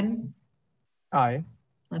Lipkin? Aye.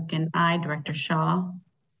 Lipkin, aye. Director Shaw?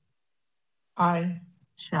 Aye.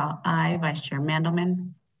 Shaw, aye. Vice Chair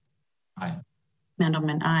Mandelman? Aye.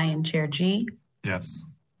 Mandelman, aye. And Chair G? Yes.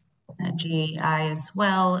 G, aye as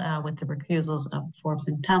well, with the recusals of Forbes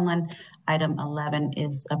and Tumlin. Item 11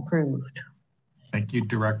 is approved. Thank you,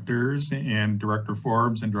 directors, and Director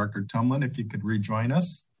Forbes and Director Tumlin. If you could rejoin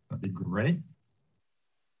us, that'd be great.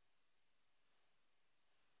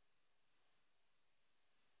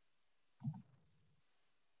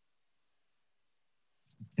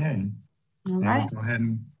 Okay. All right. Go ahead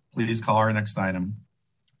and please call our next item.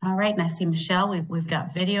 All right, and I see Michelle. We've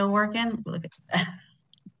got video working. Look at,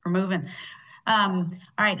 we're moving. All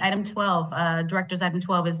right, item 12, director's item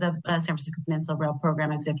 12 is the San Francisco Peninsula Rail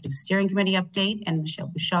Program Executive Steering Committee update, and Michelle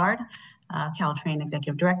Bouchard, Caltrain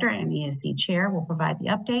Executive Director and ESC Chair, will provide the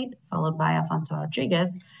update, followed by Alfonso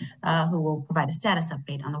Rodriguez, who will provide a status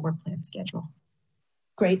update on the work plan schedule.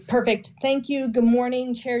 Great, perfect. Thank you. Good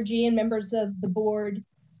morning, Chair G and members of the board.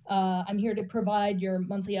 I'm here to provide your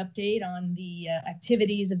monthly update on the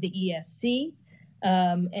activities of the ESC.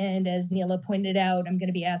 And as Neela pointed out, I'm going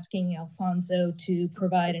to be asking Alfonso to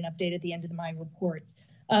provide an update at the end of my report.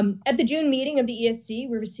 At the June meeting of the ESC,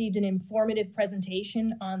 we received an informative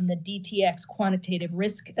presentation on the DTX quantitative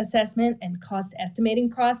risk assessment and cost estimating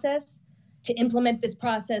process. To implement this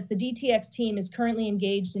process, the DTX team is currently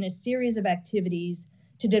engaged in a series of activities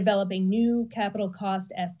to develop a new capital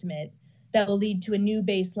cost estimate that will lead to a new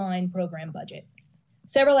baseline program budget.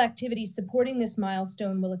 Several activities supporting this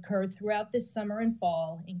milestone will occur throughout this summer and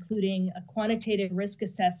fall, including a quantitative risk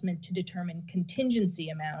assessment to determine contingency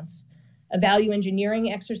amounts, a value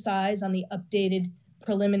engineering exercise on the updated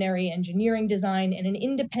preliminary engineering design, and an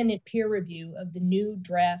independent peer review of the new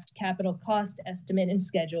draft capital cost estimate and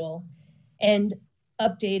schedule, and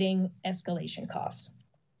updating escalation costs.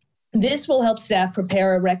 This will help staff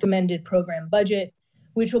prepare a recommended program budget,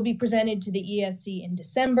 which will be presented to the ESC in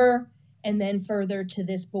December, and then further to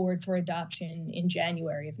this board for adoption in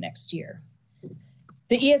January of next year.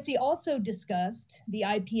 The ESC also discussed the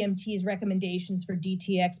IPMT's recommendations for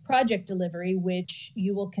DTX project delivery, which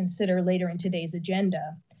you will consider later in today's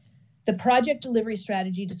agenda. The project delivery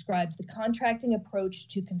strategy describes the contracting approach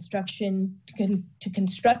to construct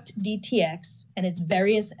DTX and its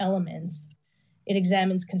various elements. It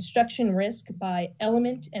examines construction risk by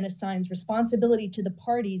element and assigns responsibility to the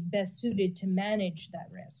parties best suited to manage that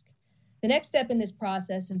risk. The next step in this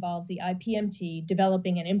process involves the IPMT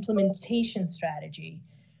developing an implementation strategy,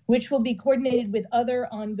 which will be coordinated with other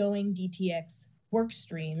ongoing DTX work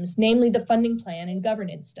streams, namely the funding plan and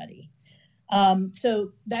governance study.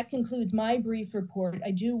 So that concludes my brief report.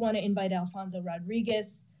 I do want to invite Alfonso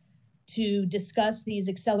Rodriguez to discuss these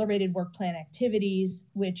accelerated work plan activities,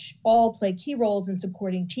 which all play key roles in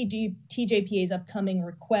supporting TJPA's upcoming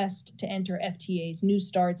request to enter FTA's New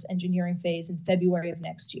Starts engineering phase in February of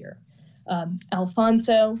next year.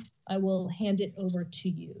 Alfonso, I will hand it over to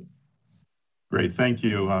you. Great, thank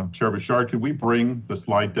you. Chair Bouchard, could we bring the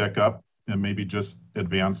slide deck up and maybe just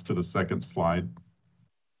advance to the second slide?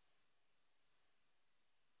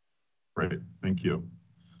 Great, thank you.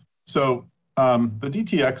 So the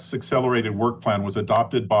DTX Accelerated Work Plan was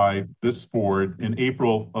adopted by this board in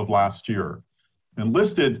April of last year. And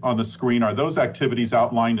listed on the screen are those activities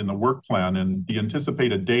outlined in the work plan and the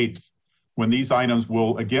anticipated dates when these items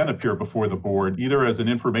will again appear before the board, either as an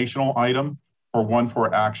informational item or one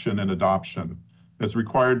for action and adoption, as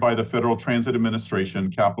required by the Federal Transit Administration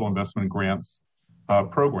Capital Investment Grants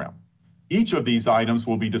Program. Each of these items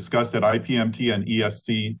will be discussed at IPMT and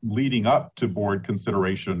ESC leading up to board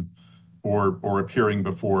consideration or appearing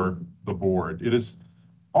before the board. It is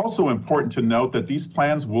also important to note that these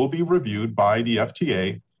plans will be reviewed by the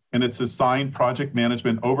FTA and its assigned project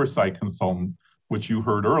management oversight consultant, which you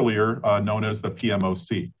heard earlier, known as the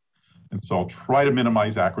PMOC. And so I'll try to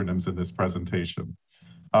minimize acronyms in this presentation.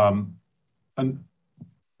 And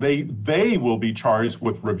they will be charged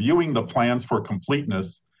with reviewing the plans for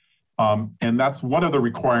completeness. And that's one of the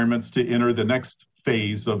requirements to enter the next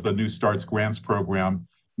phase of the New Starts Grants Program,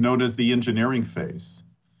 known as the engineering phase.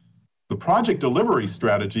 The project delivery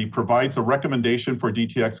strategy provides a recommendation for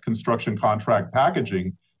DTX construction contract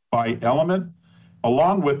packaging by element,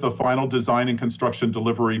 along with the final design and construction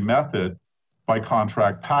delivery method by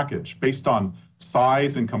contract package, based on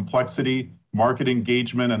size and complexity, market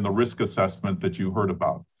engagement, and the risk assessment that you heard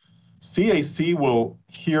about. CAC will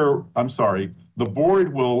the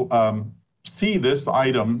board will see this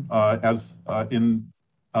item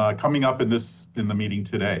coming up in the meeting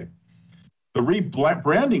today. The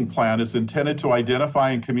rebranding plan is intended to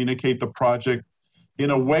identify and communicate the project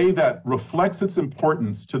in a way that reflects its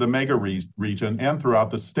importance to the mega region and throughout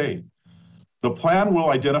the state. The plan will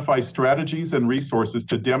identify strategies and resources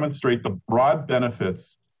to demonstrate the broad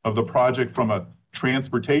benefits of the project from a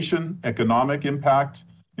transportation, economic impact,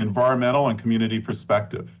 environmental, and community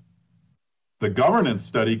perspective. The governance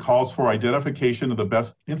study calls for identification of the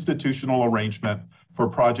best institutional arrangement for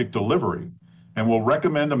project delivery and will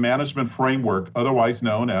recommend a management framework, otherwise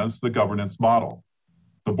known as the governance model.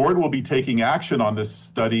 The board will be taking action on this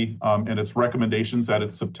study and its recommendations at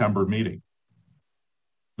its September meeting.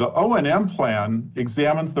 The O&M plan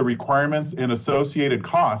examines the requirements and associated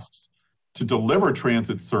costs to deliver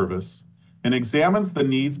transit service and examines the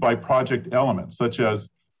needs by project elements, such as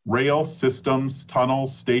rail, systems,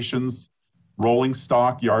 tunnels, stations, rolling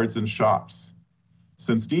stock, yards, and shops.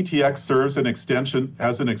 Since DTX serves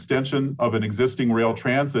as an extension of an existing rail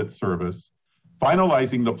transit service,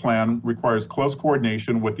 finalizing the plan requires close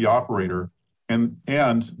coordination with the operator and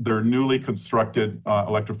their newly constructed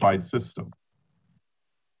electrified system.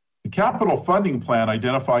 The capital funding plan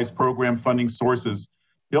identifies program funding sources,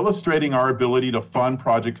 illustrating our ability to fund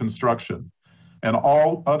project construction and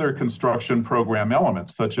all other construction program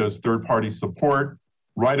elements, such as third-party support,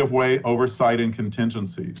 right-of-way, oversight, and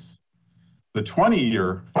contingencies. The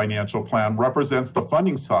 20-year financial plan represents the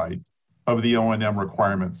funding side of the O&M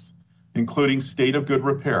requirements, including state of good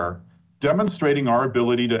repair, demonstrating our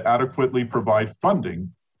ability to adequately provide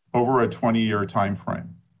funding over a 20-year timeframe.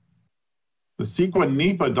 The CEQA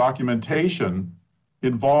NEPA documentation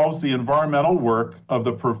involves the environmental work of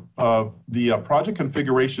the project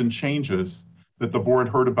configuration changes that the board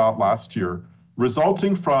heard about last year,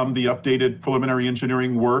 resulting from the updated preliminary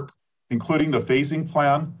engineering work, including the phasing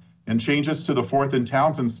plan and changes to the 4th and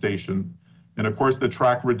Townsend station, and of course the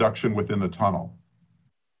track reduction within the tunnel.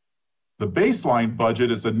 The baseline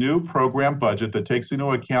budget is a new program budget that takes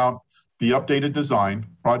into account the updated design,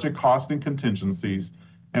 project cost and contingencies,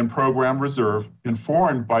 and program reserve,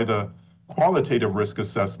 informed by the qualitative risk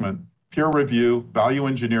assessment, peer review, value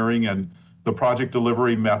engineering, and the project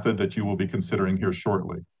delivery method that you will be considering here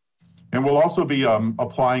shortly. And we'll also be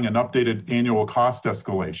applying an updated annual cost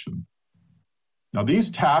escalation. Now,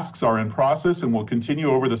 these tasks are in process and will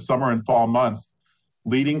continue over the summer and fall months,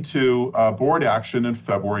 leading to board action in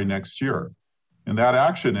February next year. And that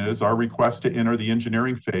action is our request to enter the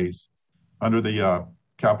engineering phase under the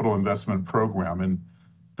Capital Investment Program. And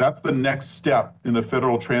that's the next step in the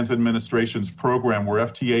Federal Transit Administration's program, where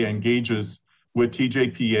FTA engages with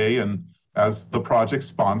TJPA and as the project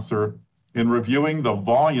sponsor in reviewing the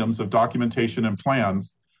volumes of documentation and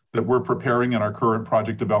plans that we're preparing in our current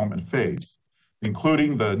project development phase,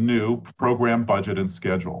 including the new program budget and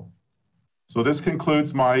schedule. So this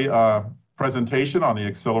concludes my presentation on the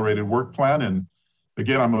accelerated work plan. And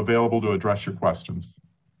again, I'm available to address your questions.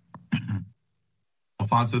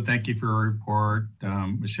 Alfonso, thank you for your report.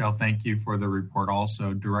 Michelle, thank you for the report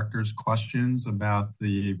also. Directors, questions about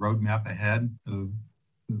the roadmap ahead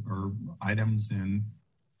or items and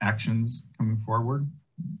actions coming forward?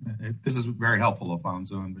 This is very helpful,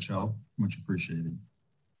 Alfonso and Michelle, much appreciated.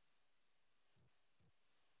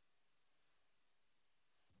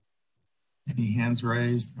 Any hands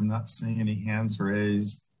raised? I'm not seeing any hands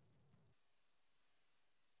raised.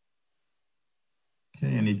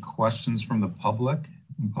 Okay, any questions from the public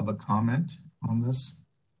and public comment on this?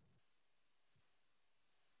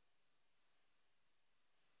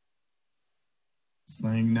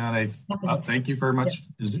 Saying none, thank you very much.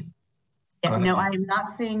 Yeah. Is it? Yeah, no, I am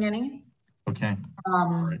not seeing any. Okay.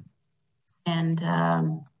 Right. And I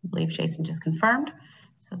believe Jason just confirmed.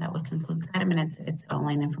 So that would conclude this item, and it's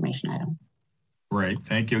only an information item. Great.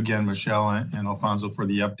 Thank you again, Michelle and Alfonso, for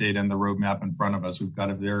the update and the roadmap in front of us. We've got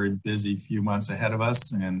a very busy few months ahead of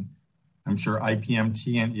us, and I'm sure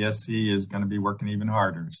IPMT and ESC is going to be working even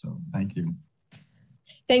harder. So thank you.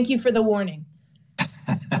 Thank you for the warning.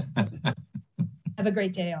 Have a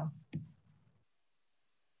great day, all.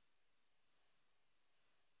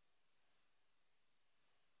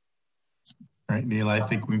 All right, Neil, I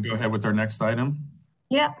think we can go ahead with our next item.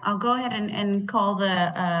 Yeah, I'll go ahead and call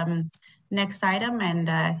the next item, and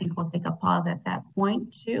I think we'll take a pause at that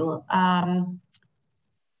point too. Item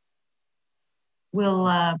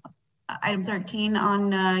 13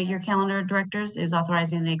 on your calendar, directors, is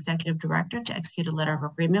authorizing the executive director to execute a letter of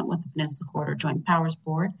agreement with the Peninsula Corridor Joint Powers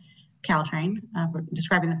Board, Caltrain,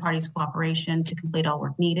 describing the parties' cooperation to complete all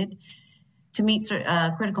work needed to meet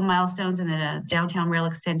critical milestones in the Downtown Rail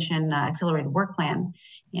Extension Accelerated Work Plan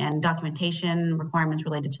and documentation requirements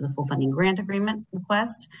related to the full funding grant agreement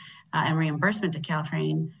request and reimbursement to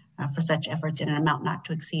Caltrain for such efforts in an amount not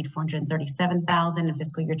to exceed $437,000 in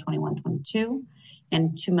fiscal year 21-22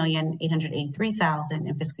 and $2,883,000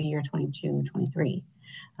 in fiscal year 22-23.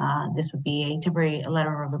 This would be a temporary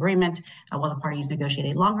letter of agreement while the parties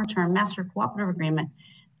negotiate a longer-term master cooperative agreement.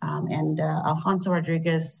 Alfonso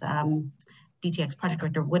Rodriguez, DTX project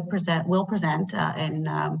director, will present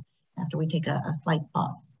after we take a slight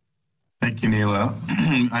pause. Thank you, Neela.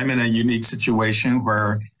 I'm in a unique situation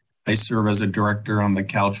where I serve as a director on the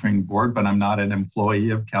Caltrain board, but I'm not an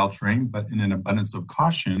employee of Caltrain. But in an abundance of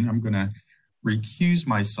caution, I'm going to recuse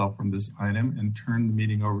myself from this item and turn the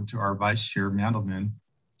meeting over to our Vice Chair Mandelman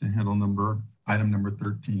to handle item number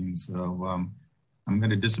 13. So I'm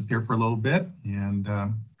going to disappear for a little bit and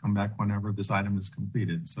come back whenever this item is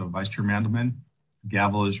completed. So Vice Chair Mandelman, the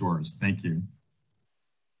gavel is yours. Thank you.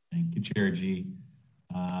 Thank you, Chair G.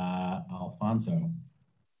 Alfonso.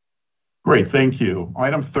 Great, thank you.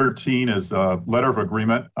 Item 13 is a letter of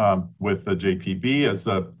agreement with the JPB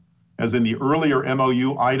as in the earlier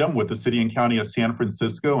MOU item with the City and County of San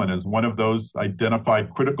Francisco, and as one of those identified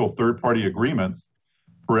critical third-party agreements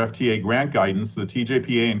for FTA grant guidance, the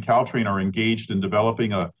TJPA and Caltrain are engaged in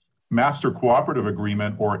developing a Master Cooperative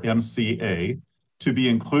Agreement, or MCA, to be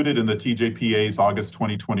included in the TJPA's August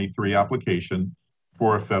 2023 application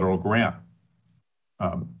for a federal grant.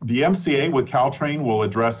 The MCA with Caltrain will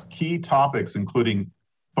address key topics, including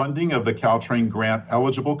funding of the Caltrain grant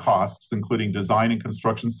eligible costs, including design and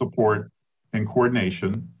construction support and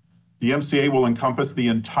coordination. The MCA will encompass the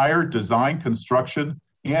entire design, construction,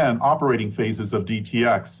 and operating phases of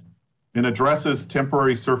DTX and addresses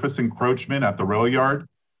temporary surface encroachment at the rail yard,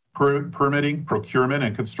 permitting, procurement,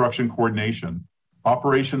 and construction coordination,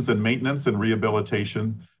 operations and maintenance and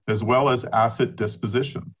rehabilitation, as well as asset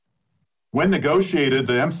disposition. When negotiated,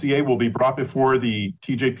 the MCA will be brought before the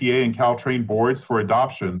TJPA and Caltrain boards for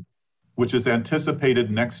adoption, which is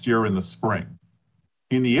anticipated next year in the spring.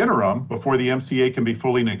 In the interim, before the MCA can be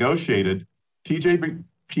fully negotiated,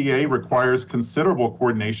 TJPA requires considerable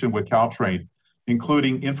coordination with Caltrain,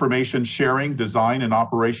 including information sharing, design and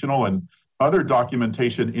operational, and other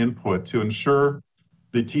documentation input to ensure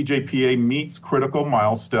the TJPA meets critical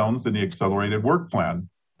milestones in the accelerated work plan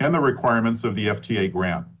and the requirements of the FTA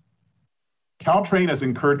grant. Caltrain has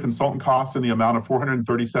incurred consultant costs in the amount of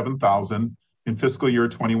 $437,000 in fiscal year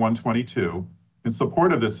 21-22 in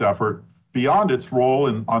support of this effort, beyond its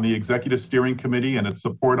role on the Executive Steering Committee and its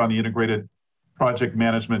support on the Integrated Project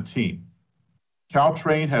Management team.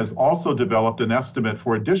 Caltrain has also developed an estimate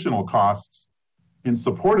for additional costs in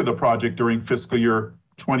support of the project during fiscal year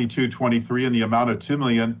 22-23 in the amount of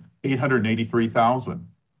 $2,883,000.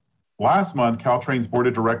 Last month, Caltrain's Board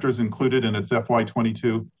of Directors included in its FY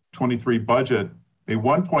 22-23 budget a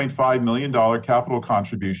 $1.5 million capital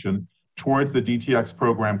contribution towards the DTX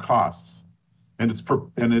program costs. And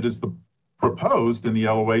it is proposed in the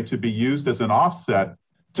LOA to be used as an offset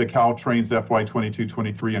to Caltrain's FY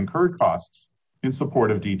 22-23 incurred costs in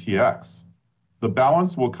support of DTX. The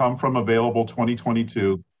balance will come from available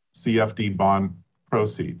 2022 CFD bond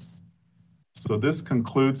proceeds. So this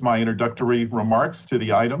concludes my introductory remarks to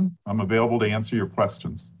the item. I'm available to answer your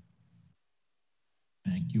questions.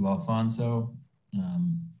 Thank you, Alfonso.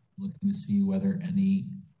 Looking to see whether the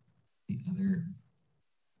other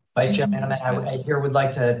Vice Chair Mandelman, I here would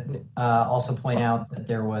like to also point out that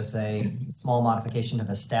there was a small modification to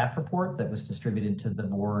the staff report that was distributed to the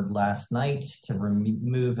board last night to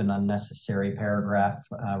remove an unnecessary paragraph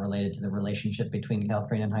related to the relationship between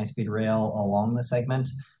Caltrain and high-speed rail along the segment.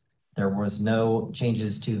 There was no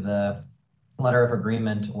changes to the letter of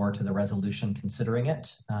agreement or to the resolution considering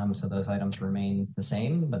it. So those items remain the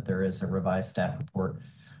same, but there is a revised staff report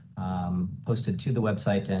posted to the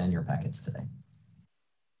website and in your packets today.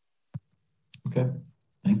 Okay,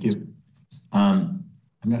 thank you. I'm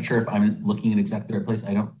not sure if I'm looking in exactly the right place.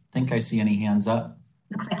 I don't think I see any hands up.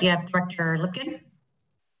 Looks like you have Director Lipkin.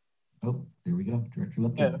 Oh, there we go, Director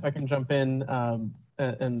Lipkin. Yeah, if I can jump in,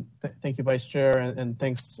 thank you, Vice Chair, and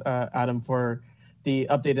thanks, Adam, for the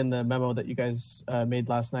update in the memo that you guys made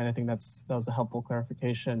last night. I think that was a helpful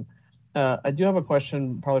clarification. I do have a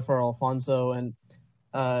question probably for Alfonso, and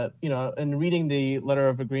in reading the letter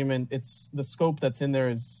of agreement, it's the scope that's in there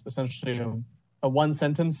is essentially a one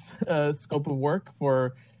sentence scope of work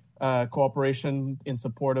for cooperation in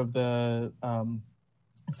support of the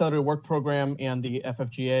accelerated work program and the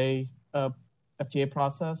FTA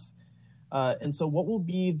process. And so what will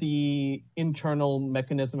be the internal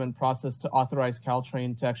mechanism and process to authorize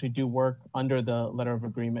Caltrain to actually do work under the letter of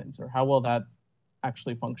agreement, or how will that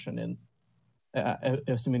actually function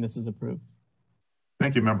assuming this is approved?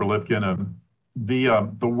 Thank you, Member Lipkin. The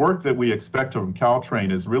work that we expect from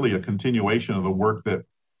Caltrain is really a continuation of the work that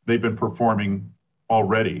they've been performing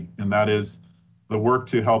already, and that is the work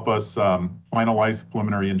to help us finalize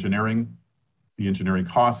preliminary engineering, the engineering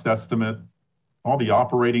cost estimate, all the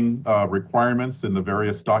operating requirements and the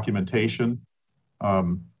various documentation.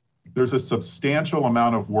 There's a substantial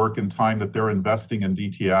amount of work and time that they're investing in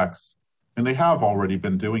DTX, and they have already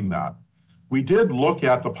been doing that. We did look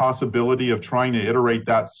at the possibility of trying to iterate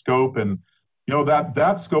that scope, and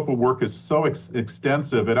that scope of work is so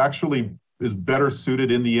extensive, it actually is better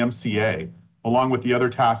suited in the MCA, along with the other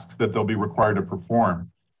tasks that they'll be required to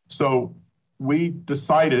perform. So we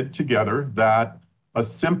decided together that a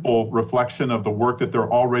simple reflection of the work that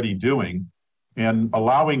they're already doing and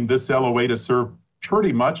allowing this LOA to serve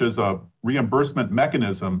pretty much as a reimbursement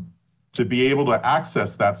mechanism to be able to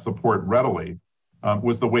access that support readily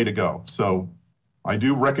was the way to go. So I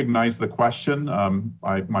do recognize the question.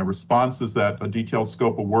 My response is that a detailed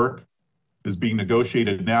scope of work is being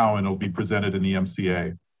negotiated now and it'll be presented in the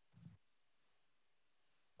MCA.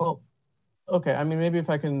 Well, okay. I mean, maybe if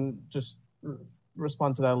I can just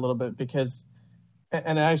respond to that a little bit, because,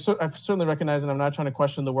 and I certainly recognize, and I'm not trying to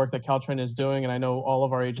question the work that Caltrain is doing, and I know all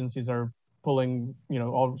of our agencies are pulling,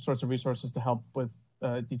 all sorts of resources to help with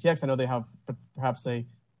DTX. I know they have perhaps a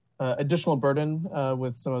additional burden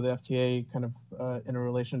with some of the FTA kind of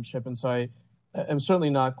interrelationship, and so I am certainly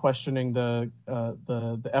not questioning the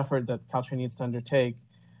effort that Caltrain needs to undertake.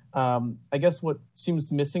 I guess what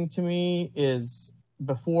seems missing to me is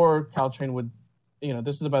before Caltrain would,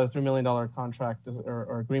 this is about a $3 million contract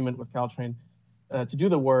or agreement with Caltrain to do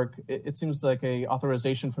the work. It seems like a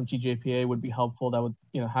authorization from TJPA would be helpful. That would,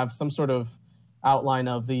 have some sort of outline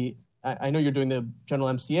of the. I know you're doing the general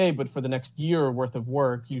MCA, but for the next year worth of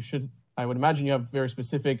work, I would imagine you have very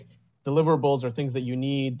specific deliverables or things that you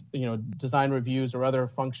need, design reviews or other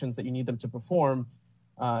functions that you need them to perform.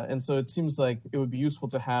 And so it seems like it would be useful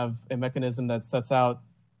to have a mechanism that sets out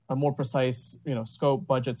a more precise, scope,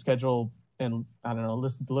 budget, schedule, and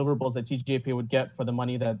list of deliverables that TJPA would get for the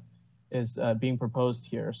money that is being proposed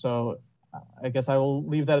here. So I guess I will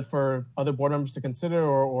leave that for other board members to consider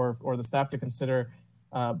or the staff to consider.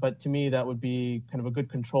 But to me, that would be kind of a good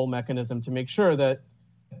control mechanism to make sure that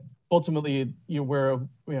ultimately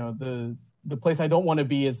the place I don't want to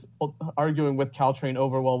be is arguing with Caltrain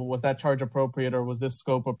over, well, was that charge appropriate or was this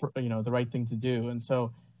scope, the right thing to do? And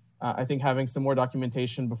so I think having some more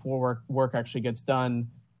documentation before work actually gets done,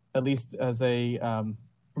 at least as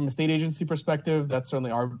from a state agency perspective, that's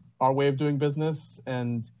certainly our way of doing business.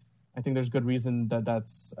 And I think there's good reason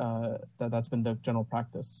that's been the general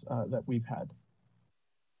practice that we've had.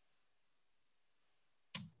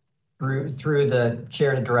 Through the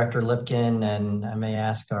chair to Director Lipkin, and I may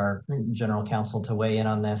ask our general counsel to weigh in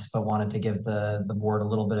on this, but wanted to give the board a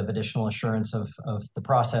little bit of additional assurance of the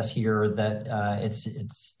process here, that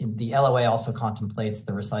the LOA also contemplates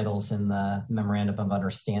the recitals in the memorandum of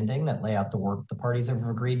understanding that lay out the work the parties have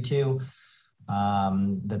agreed to.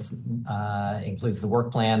 That includes the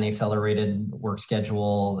work plan, the accelerated work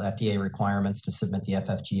schedule, FDA requirements to submit the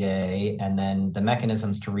FFGA, and then the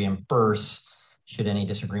mechanisms to reimburse should any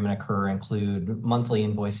disagreement occur include monthly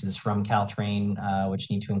invoices from Caltrain, which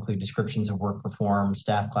need to include descriptions of work performed,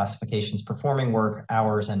 staff classifications performing work,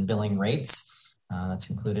 hours, and billing rates. That's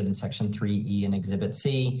included in Section 3E and Exhibit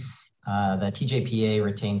C. The TJPA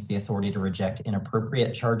retains the authority to reject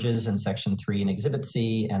inappropriate charges in Section 3 and Exhibit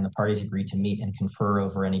C, and the parties agree to meet and confer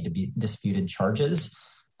over any disputed charges.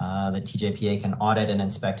 The TJPA can audit and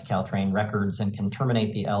inspect Caltrain records and can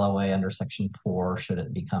terminate the LOA under Section 4 should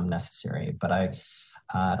it become necessary. But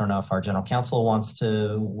I don't know if our general counsel wants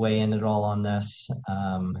to weigh in at all on this,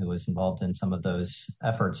 who was involved in some of those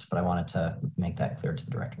efforts, but I wanted to make that clear to the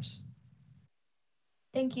directors.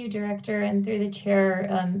 Thank you, Director. And through the chair,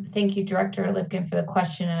 thank you, Director Lipkin, for the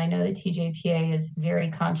question. And I know the TJPA is very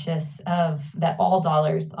conscious of that all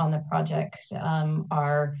dollars on the project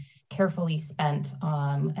are carefully spent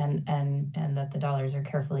and that the dollars are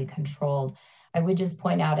carefully controlled. I would just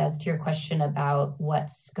point out, as to your question about what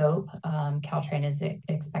scope Caltrain is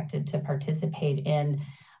expected to participate in,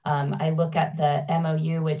 I look at the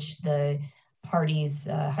MOU, which the parties,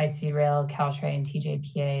 High Speed Rail, Caltrain,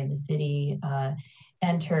 TJPA, and the city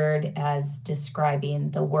entered as describing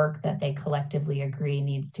the work that they collectively agree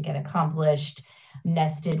needs to get accomplished.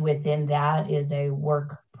 Nested within that is a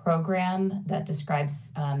work program that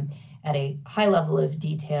describes at a high level of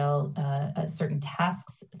detail certain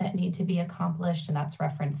tasks that need to be accomplished, and that's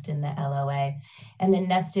referenced in the LOA. And then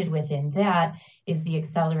nested within that is the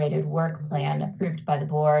accelerated work plan approved by the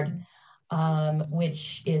board,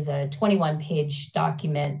 which is a 21-page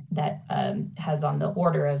document that has on the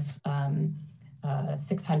order of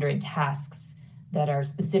 600 tasks that are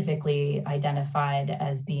specifically identified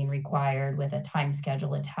as being required with a time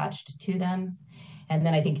schedule attached to them. And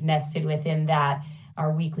then I think nested within that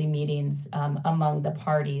are weekly meetings among the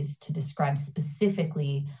parties to describe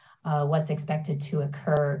specifically what's expected to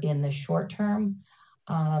occur in the short term.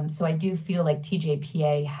 So I do feel like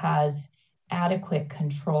TJPA has adequate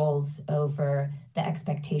controls over the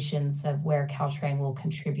expectations of where Caltrain will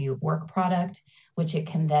contribute work product, which it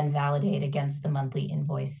can then validate against the monthly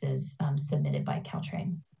invoices submitted by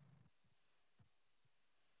Caltrain.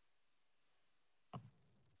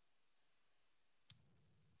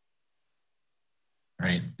 All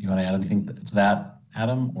right, you want to add anything to that,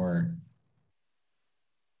 Adam, or?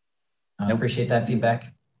 I appreciate that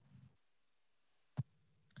feedback.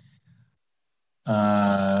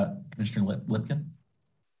 Commissioner Lipkin?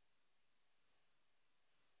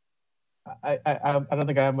 I don't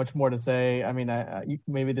think I have much more to say. I mean,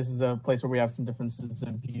 maybe this is a place where we have some differences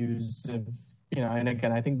of views of, and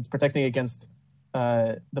again, I think protecting against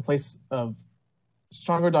the place of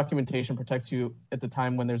stronger documentation protects you at the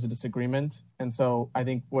time when there's a disagreement. And so I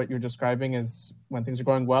think what you're describing is when things are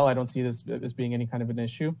going well, I don't see this as being any kind of an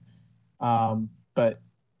issue. But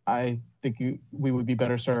I think we would be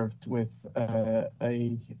better served with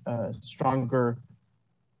a stronger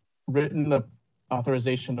written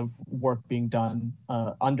authorization of work being done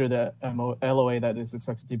under the LOA that is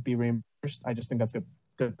expected to be reimbursed. I just think that's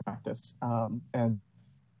good practice. And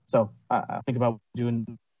so I think about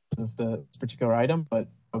doing this particular item, but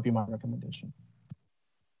that would be my recommendation.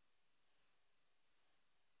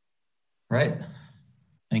 Right.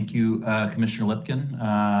 Thank you, Commissioner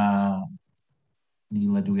Lipkin.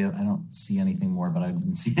 Neela, do we have? I don't see anything more, but I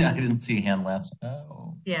didn't see a hand last.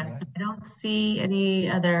 Oh, Yeah, right. I don't see any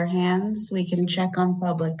other hands. We can check on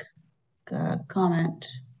public comment,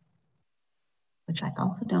 which I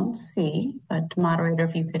also don't see. But moderator,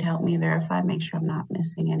 if you could help me verify, make sure I'm not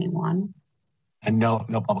missing anyone. And no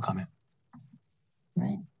public comment.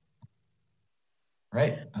 Right.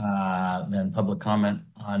 Right. Then public comment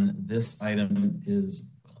on this item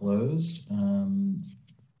is closed.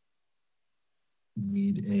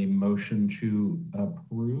 Need a motion to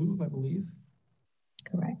approve, I believe.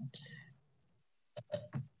 Correct.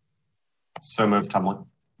 So moved, Tumlin.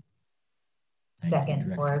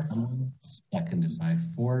 Second, Forbes. Seconded by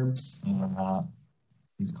Forbes.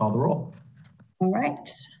 Please call the roll. All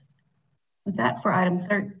right. With that, for item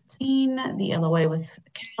 13, the LOA with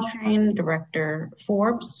Caltrain, Director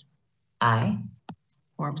Forbes. Aye.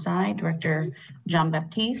 Forbes, aye. Director John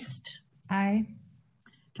Baptiste. Aye.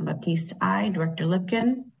 John Baptiste, aye. Director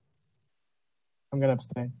Lipkin. I'm going to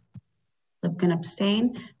abstain. Lipkin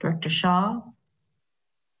abstain. Director Shaw.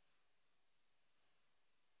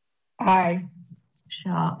 Aye.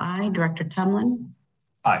 Shaw, aye. Director Tumlin.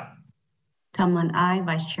 Aye. Tumlin, aye.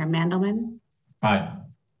 Vice Chair Mandelman. Aye.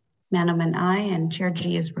 Mandelman, aye. And Chair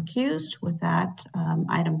G is recused. With that,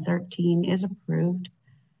 item 13 is approved.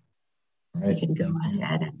 All right. We can go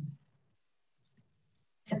ahead and.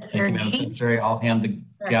 Thank you, Madam Secretary. I'll hand the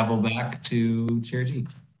gavel back to Chair G.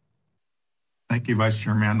 Thank you, Vice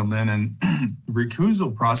Chair Mandelman. And the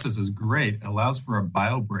recusal process is great. It allows for a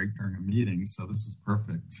bio break during a meeting. So this is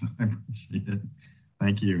perfect. So I appreciate it.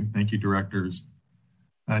 Thank you. Thank you, directors.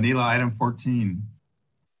 Neela, item 14.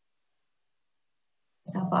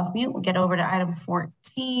 Self off mute. We'll get over to item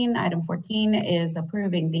 14. Item 14 is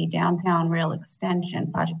approving the downtown rail extension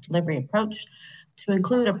project delivery approach to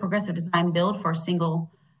include a progressive design build for a single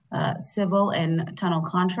civil and tunnel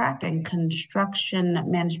contract and construction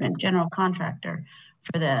management general contractor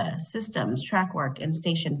for the systems, track work, and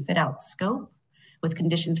station fit out scope with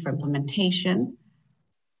conditions for implementation.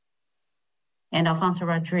 And Alfonso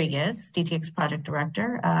Rodriguez, DTX project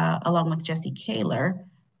director, along with Jesse Kaler,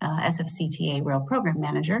 SFCTA Rail Program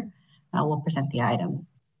Manager, will present the item.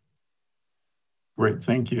 Great,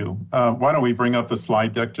 thank you. Why don't we bring up the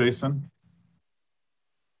slide deck, Jason?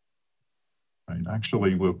 Right,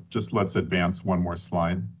 actually, let's advance one more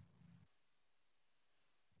slide.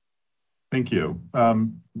 Thank you.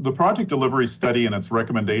 The project delivery study and its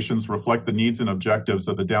recommendations reflect the needs and objectives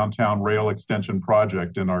of the downtown rail extension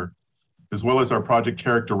project as well as our project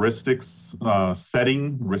characteristics,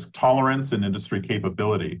 setting, risk tolerance, and industry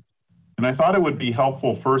capability. And I thought it would be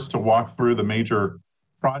helpful first to walk through the major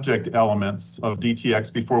project elements of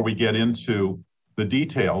DTX before we get into the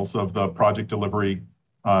details of the project delivery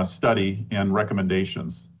study and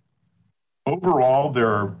recommendations. Overall,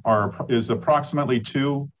 there is approximately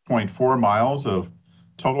 2.4 miles of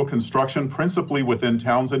total construction, principally within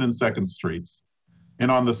Townsend and 2nd Streets, and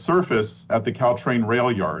on the surface at the Caltrain rail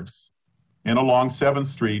yards, and along 7th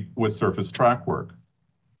Street with surface track work.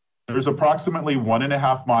 There's approximately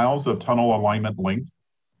 1.5 miles of tunnel alignment length,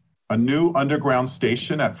 a new underground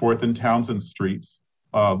station at 4th and Townsend Streets,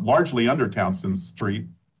 largely under Townsend Street,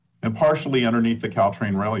 and partially underneath the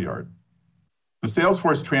Caltrain rail yard. The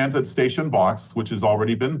Salesforce Transit Station box, which has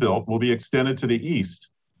already been built, will be extended to the east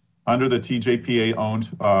under the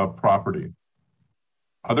TJPA-owned property.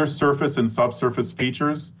 Other surface and subsurface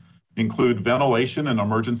features include ventilation and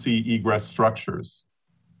emergency egress structures.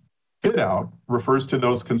 Fit out refers to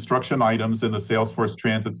those construction items in the Salesforce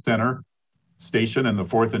Transit Center station and the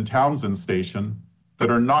 4th and Townsend station that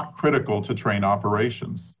are not critical to train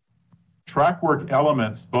operations. Track work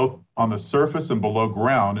elements both on the surface and below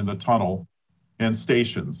ground in the tunnel and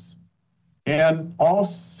stations, and all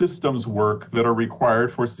systems work that are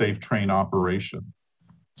required for safe train operation.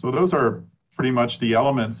 So those are pretty much the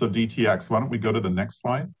elements of DTX. Why don't we go to the next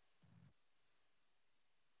slide?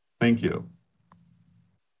 Thank you.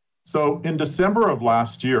 So in December of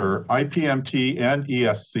last year, IPMT and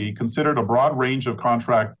ESC considered a broad range of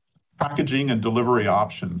contract packaging and delivery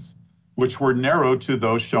options, which were narrowed to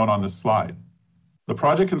those shown on this slide. The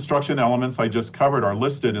project construction elements I just covered are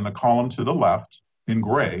listed in a column to the left in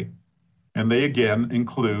gray, and they again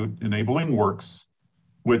include enabling works,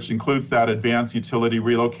 which includes that advanced utility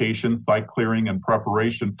relocation, site clearing, and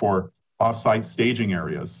preparation for off-site staging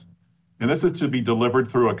areas. And this is to be delivered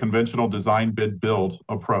through a conventional design bid build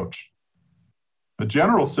approach. A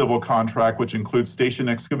general civil contract, which includes station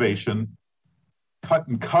excavation, cut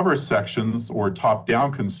and cover sections or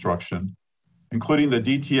top-down construction, including the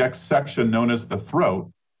DTX section known as the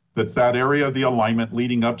throat, that's that area of the alignment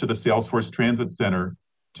leading up to the Salesforce Transit Center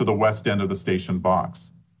to the west end of the station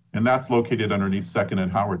box. And that's located underneath 2nd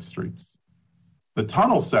and Howard Streets. The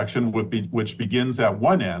tunnel section which begins at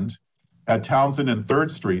one end at Townsend and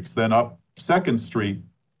 3rd Streets, then up 2nd Street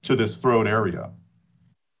to this throat area.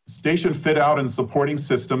 Station fit out and supporting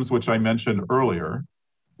systems, which I mentioned earlier,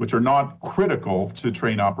 which are not critical to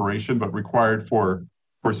train operation, but required for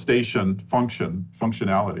station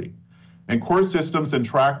functionality. And core systems and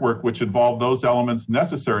track work, which involve those elements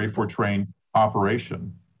necessary for train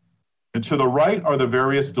operation. And to the right are the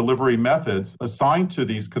various delivery methods assigned to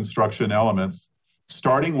these construction elements,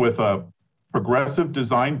 starting with a progressive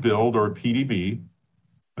design build or PDB,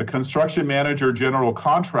 a construction manager general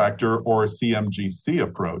contractor or CMGC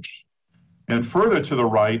approach, and further to the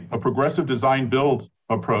right, a progressive design build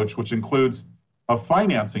approach, which includes a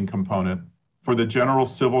financing component for the general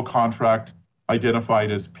civil contract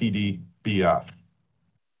identified as PDBF.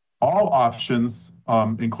 All options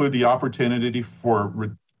include the opportunity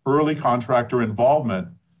for early contractor involvement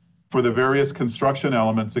for the various construction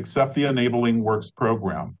elements except the Enabling Works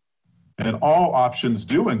program. And all options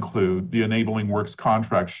do include the Enabling Works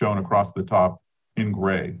contract shown across the top in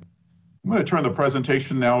gray. I'm going to turn the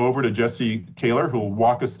presentation now over to Jesse Kaler, who will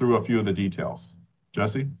walk us through a few of the details.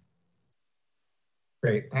 Jesse?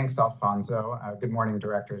 Great, thanks, Alfonso. Good morning,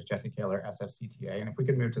 directors. Jesse Kaler, SFCTA. And if we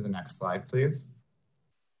could move to the next slide, please.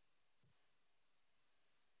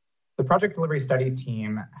 The project delivery study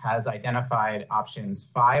team has identified options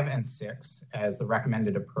 5 and 6 as the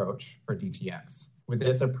recommended approach for DTX, with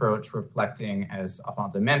this approach reflecting, as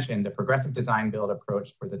Alfonso mentioned, a progressive design build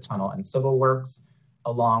approach for the tunnel and civil works,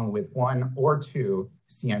 along with 1 or 2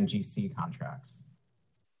 CMGC contracts.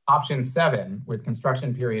 Option 7, with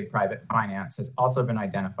construction period private finance, has also been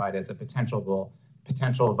identified as a potential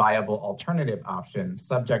viable alternative option,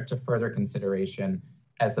 subject to further consideration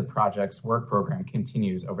as the project's work program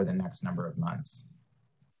continues over the next number of months.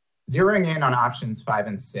 Zeroing in on options 5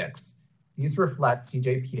 and 6, these reflect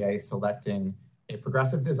TJPA selecting a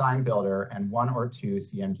progressive design builder and 1 or 2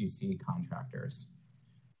 CMGC contractors.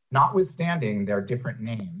 Notwithstanding their different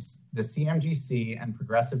names, the CMGC and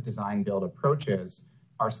progressive design build approaches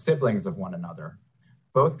are siblings of one another.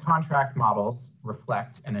 Both contract models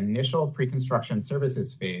reflect an initial pre-construction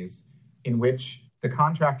services phase in which the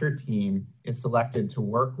contractor team is selected to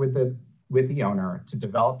work with the owner to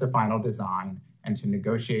develop the final design and to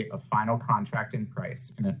negotiate a final contract and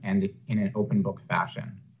price in an open book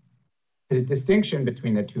fashion. The distinction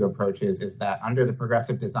between the two approaches is that under the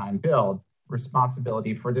progressive design build,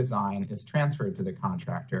 responsibility for design is transferred to the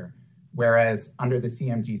contractor, whereas under the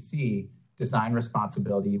CMGC, design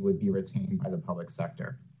responsibility would be retained by the public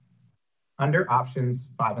sector. Under options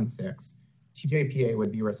 5 and 6, TJPA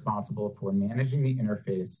would be responsible for managing the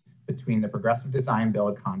interface between the progressive design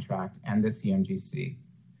build contract and the CMGC.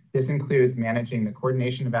 This includes managing the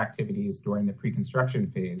coordination of activities during the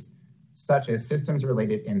pre-construction phase, such as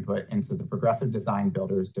systems-related input into the progressive design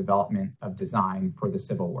builder's development of design for the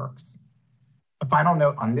civil works. A final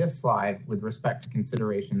note on this slide with respect to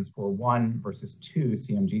considerations for 1 versus 2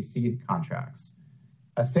 CMGC contracts.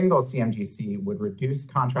 A single CMGC would reduce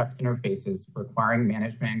contract interfaces requiring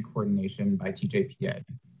management and coordination by TJPA.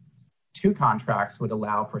 2 contracts would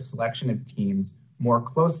allow for selection of teams more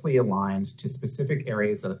closely aligned to specific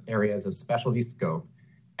areas of specialty scope,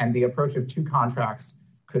 and the approach of 2 contracts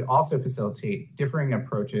could also facilitate differing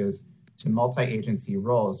approaches to multi-agency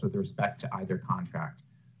roles with respect to either contract.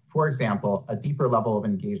 For example, a deeper level of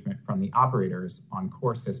engagement from the operators on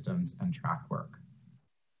core systems and track work.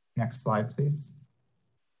 Next slide, please.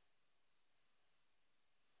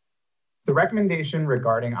 The recommendation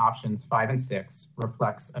regarding options 5 and 6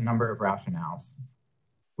 reflects a number of rationales.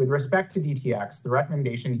 With respect to DTX, the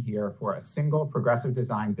recommendation here for a single progressive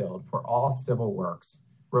design build for all civil works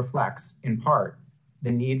reflects, in part,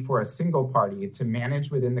 the need for a single party to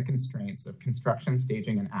manage within the constraints of construction,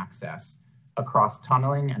 staging, and access, across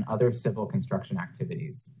tunneling and other civil construction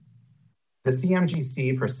activities. The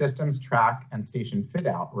CMGC for systems, track, and station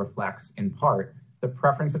fit-out reflects, in part, the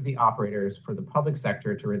preference of the operators for the public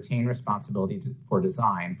sector to retain responsibility for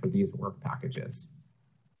design for these work packages.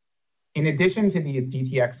 In addition to these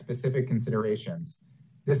DTX-specific considerations,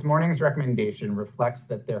 this morning's recommendation reflects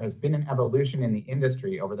that there has been an evolution in the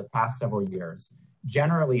industry over the past several years,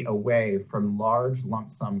 generally away from large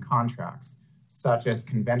lump sum contracts, such as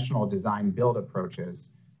conventional design-build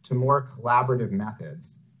approaches, to more collaborative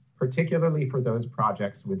methods, particularly for those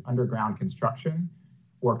projects with underground construction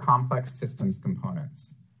or complex systems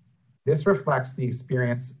components. This reflects the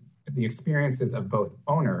experiences of both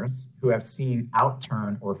owners who have seen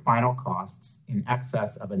outturn or final costs in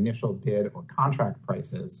excess of initial bid or contract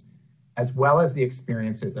prices, as well as the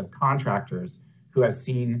experiences of contractors who have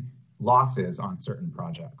seen losses on certain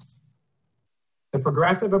projects. The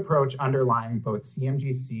progressive approach underlying both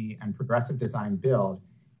CMGC and progressive design build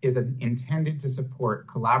is intended to support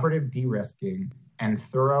collaborative de-risking and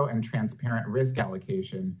thorough and transparent risk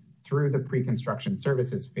allocation through the pre-construction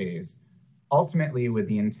services phase, ultimately with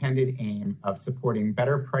the intended aim of supporting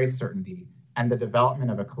better price certainty and the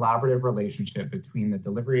development of a collaborative relationship between the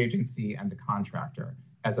delivery agency and the contractor,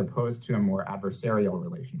 as opposed to a more adversarial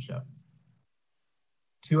relationship.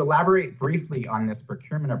 To elaborate briefly on this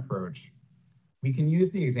procurement approach, we can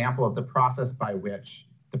use the example of the process by which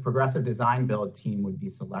the progressive design build team would be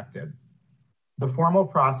selected. The formal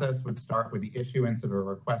process would start with the issuance of a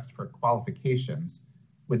request for qualifications,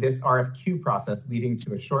 with this RFQ process leading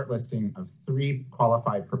to a shortlisting of 3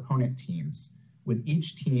 qualified proponent teams, with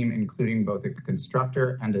each team including both a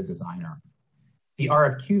constructor and a designer. The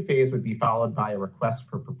RFQ phase would be followed by a request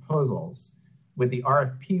for proposals, with the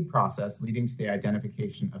RFP process leading to the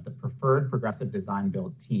identification of the preferred progressive design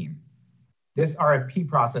build team. This RFP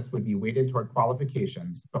process would be weighted toward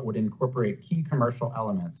qualifications, but would incorporate key commercial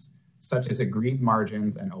elements such as agreed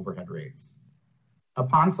margins and overhead rates.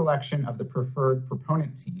 Upon selection of the preferred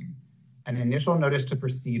proponent team, an initial notice to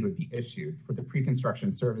proceed would be issued for the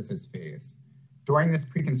pre-construction services phase. During this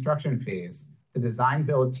pre-construction phase, the design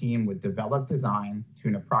build team would develop design to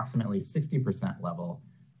an approximately 60% level,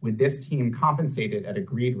 with this team compensated at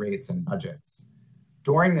agreed rates and budgets.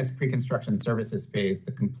 During this pre-construction services phase,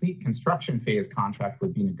 the complete construction phase contract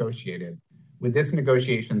would be negotiated, with this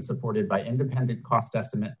negotiation supported by independent cost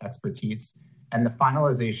estimate expertise and the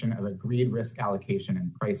finalization of agreed risk allocation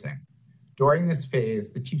and pricing. During this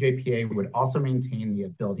phase, the TJPA would also maintain the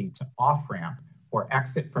ability to off-ramp or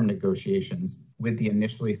exit from negotiations with the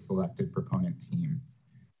initially selected proponent team.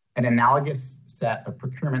 An analogous set of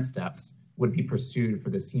procurement steps would be pursued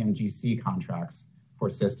for the CMGC contracts for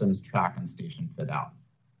systems, track, and station fit-out.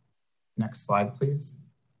 Next slide, please.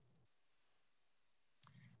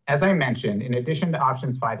 As I mentioned, in addition to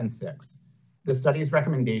options 5 and 6, the study's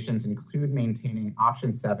recommendations include maintaining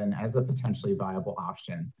option 7 as a potentially viable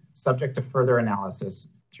option, subject to further analysis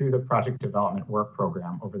through the project development work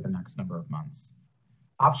program over the next number of months.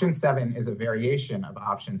 Option 7 is a variation of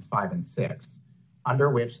options 5 and 6, under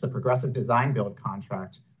which the progressive design build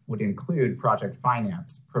contract would include project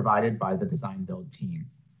finance provided by the design build team.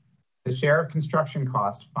 The share of construction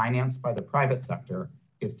cost financed by the private sector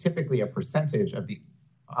is typically a percentage of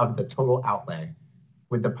the total outlay,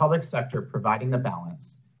 with the public sector providing the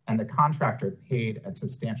balance and the contractor paid at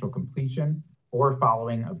substantial completion or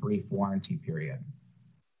following a brief warranty period.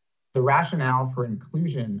 The rationale for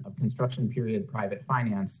inclusion of construction period private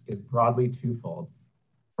finance is broadly twofold.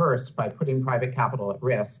 First, by putting private capital at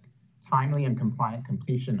risk, timely and compliant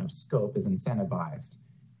completion of scope is incentivized.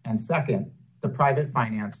 And second, the private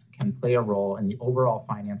finance can play a role in the overall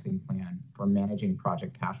financing plan for managing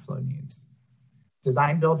project cash flow needs.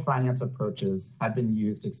 Design build finance approaches have been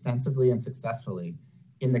used extensively and successfully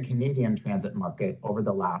in the Canadian transit market over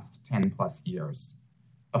the last 10 plus years.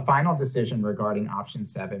 A final decision regarding option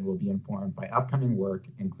 7 will be informed by upcoming work,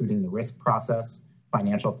 including the risk process,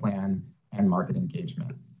 financial plan, and market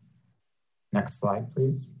engagement. Next slide,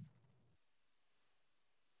 please.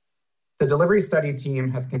 The delivery study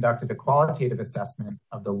team has conducted a qualitative assessment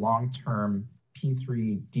of the long-term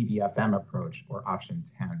P3 DBFM approach, or option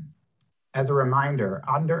 10. As a reminder,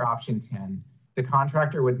 under option 10, the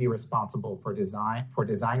contractor would be responsible for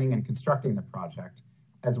designing and constructing the project,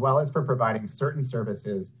 as well as for providing certain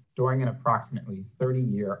services during an approximately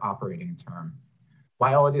 30-year operating term.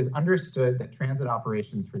 While it is understood that transit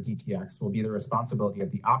operations for DTX will be the responsibility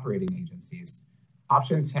of the operating agencies,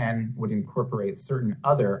 option 10 would incorporate certain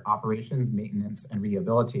other operations, maintenance, and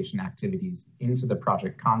rehabilitation activities into the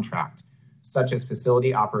project contract, such as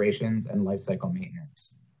facility operations and lifecycle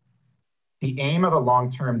maintenance. The aim of a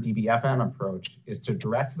long-term DBFM approach is to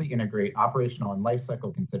directly integrate operational and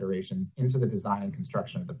lifecycle considerations into the design and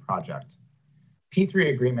construction of the project.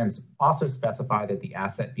 P3 agreements also specify that the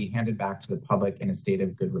asset be handed back to the public in a state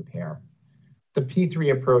of good repair. The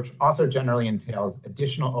P3 approach also generally entails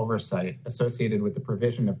additional oversight associated with the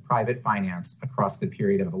provision of private finance across the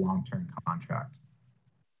period of a long-term contract.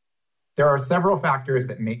 There are several factors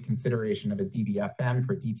that make consideration of a DBFM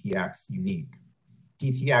for DTX unique.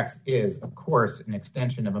 DTX is, of course, an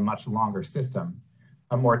extension of a much longer system.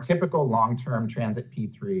 A more typical long-term transit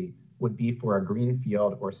P3 would be for a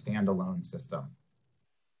greenfield or standalone system.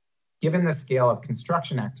 Given the scale of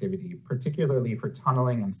construction activity, particularly for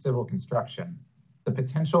tunneling and civil construction, the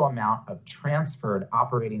potential amount of transferred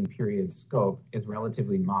operating period scope is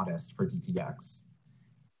relatively modest for DTX.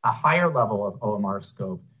 A higher level of OMR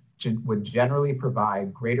scope would generally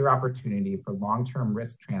provide greater opportunity for long-term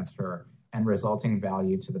risk transfer and resulting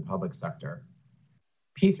value to the public sector.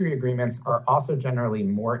 P3 agreements are also generally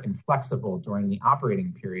more inflexible during the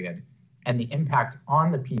operating period, and the impact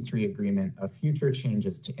on the P3 agreement of future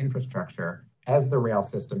changes to infrastructure as the rail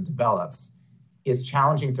system develops is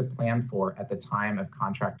challenging to plan for at the time of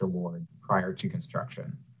contract award prior to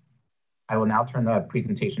construction. I will now turn the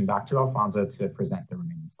presentation back to Alfonso to present the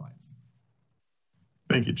remaining slides.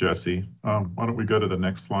 Thank you, Jesse. Why don't we go to the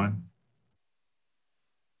next slide?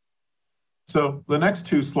 So the next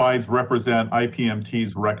two slides represent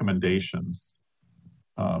IPMT's recommendations.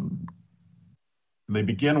 They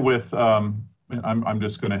begin with, I'm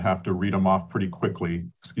just going to have to read them off pretty quickly.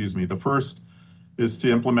 Excuse me. The first is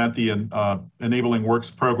to implement the Enabling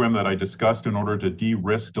Works program that I discussed in order to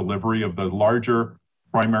de-risk delivery of the larger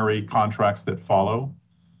primary contracts that follow.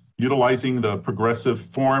 Utilizing the progressive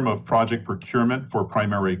form of project procurement for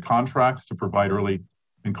primary contracts to provide early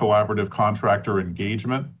and collaborative contractor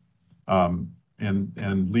engagement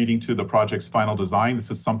and leading to the project's final design.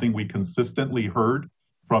 This is something we consistently heard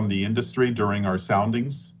from the industry during our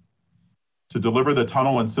soundings. To deliver the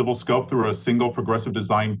tunnel and civil scope through a single progressive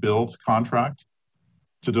design build contract.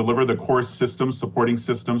 To deliver the core systems, supporting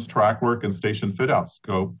systems, track work, and station fit out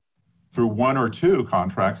scope through one or two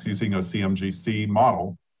contracts using a CMGC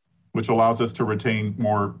model, which allows us to retain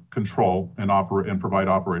more control and provide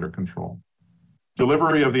operator control.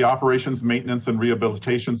 Delivery of the operations, maintenance, and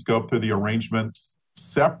rehabilitation scope through the arrangements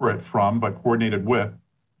separate from, but coordinated with,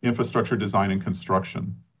 infrastructure design and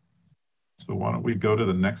construction. So why don't we go to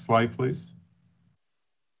the next slide, please?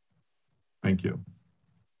 Thank you.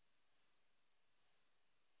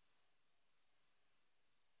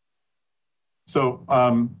 So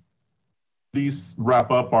these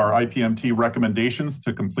wrap up our IPMT recommendations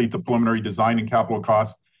to complete the preliminary design and capital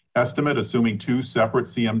cost estimate, assuming two separate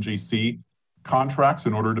CMGC contracts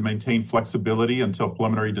in order to maintain flexibility until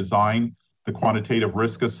preliminary design, the quantitative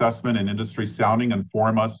risk assessment and industry sounding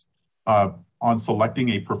inform us on selecting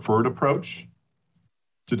a preferred approach.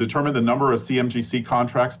 To determine the number of CMGC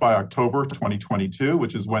contracts by October 2022,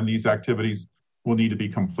 which is when these activities will need to be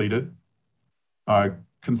completed.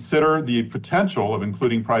 Consider the potential of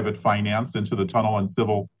including private finance into the tunnel and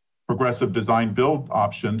civil progressive design build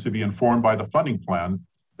option to be informed by the funding plan,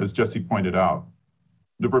 as Jesse pointed out.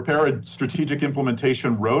 To prepare a strategic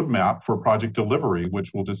implementation roadmap for project delivery,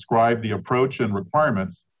 which will describe the approach and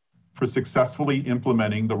requirements for successfully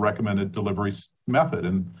implementing the recommended delivery method.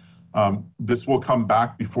 And this will come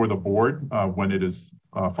back before the board when it is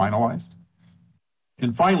finalized.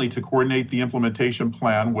 And finally, to coordinate the implementation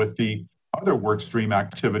plan with the other workstream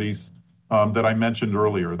activities that I mentioned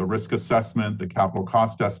earlier, the risk assessment, the capital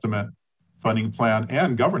cost estimate, funding plan,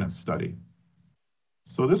 and governance study.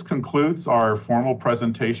 So this concludes our formal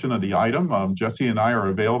presentation of the item. Jesse and I are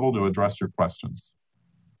available to address your questions.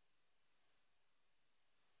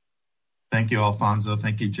 Thank you, Alfonso.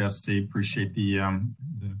 Thank you, Jesse. Appreciate the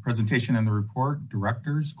presentation and the report.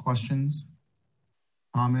 Directors, questions,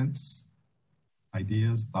 comments,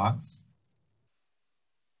 ideas, thoughts?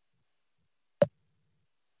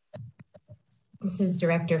 This is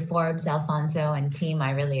Director Forbes, Alfonso, and team.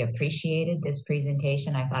 I really appreciated this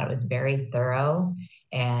presentation. I thought it was very thorough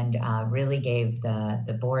and really gave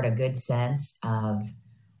the board a good sense of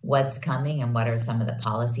what's coming and what are some of the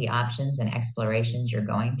policy options and explorations you're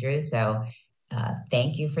going through. So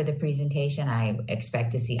thank you for the presentation. I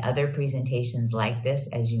expect to see other presentations like this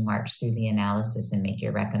as you march through the analysis and make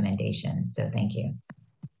your recommendations. So thank you.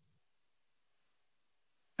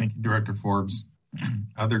 Thank you, Director Forbes.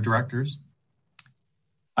 Other directors?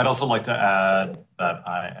 I'd also like to add that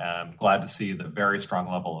I am glad to see the very strong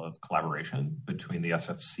level of collaboration between the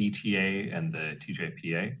SFCTA and the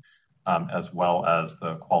TJPA. as well as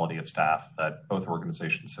the quality of staff that both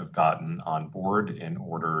organizations have gotten on board in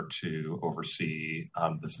order to oversee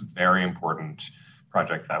this very important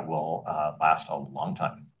project that will last a long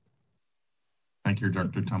time. Thank you,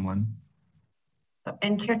 Dr. Tumlin.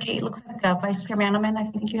 And Chair G, it looks like Vice Chair Mandelman, I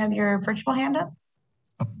think you have your virtual hand up.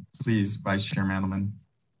 Please, Vice Chair Mandelman.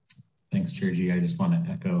 Thanks, Chair G. I just want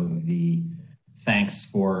to echo the thanks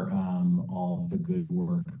for all the good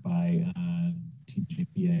work by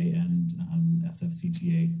TJPA and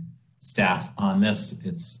SFCTA staff on this.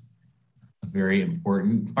 It's a very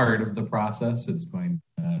important part of the process. It's going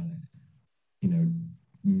to,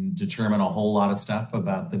 determine a whole lot of stuff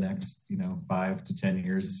about the next, 5 to 10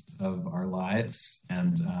 years of our lives.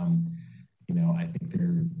 And, I think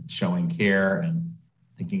they're showing care and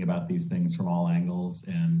thinking about these things from all angles.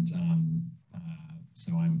 And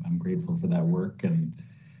so I'm grateful for that work and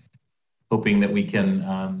hoping that we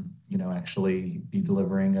can, actually be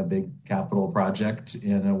delivering a big capital project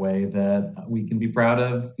in a way that we can be proud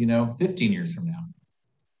of, 15 years from now.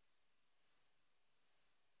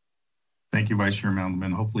 Thank you, Vice Chair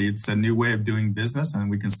Mandelman. Hopefully it's a new way of doing business and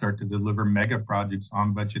we can start to deliver mega projects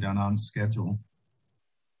on budget and on schedule.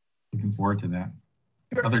 Looking forward to that.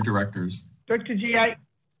 Other directors. Dr. G,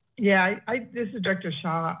 this is Dr.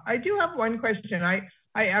 Shaw. I do have one question. I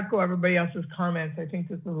echo everybody else's comments. I think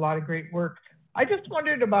this is a lot of great work. I just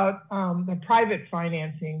wondered about the private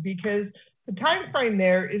financing because the time frame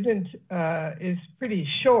there is pretty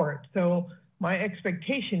short. So my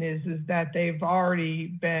expectation is that they've already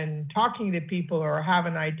been talking to people or have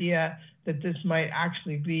an idea that this might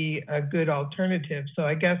actually be a good alternative. So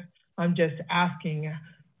I guess I'm just asking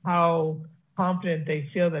how confident they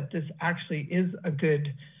feel that this actually is a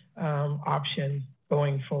good option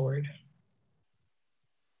going forward.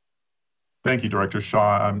 Thank you, Director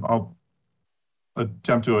Shaw. I'll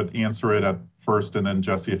attempt to answer it at first, and then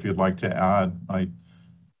Jesse, if you'd like to add.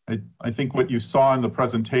 I think what you saw in the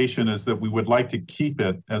presentation is that we would like to keep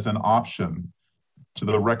it as an option to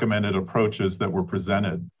the recommended approaches that were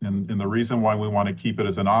presented. And the reason why we want to keep it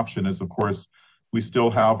as an option is, of course, we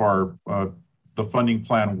still have the funding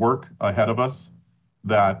plan work ahead of us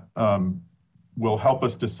that will help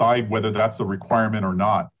us decide whether that's a requirement or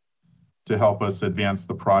not to help us advance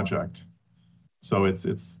the project. So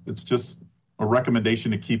it's just a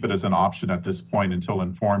recommendation to keep it as an option at this point until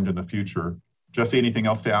informed in the future. Jesse, anything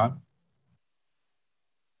else to add?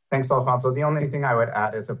 Thanks, Alfonso. The only thing I would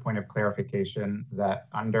add is a point of clarification that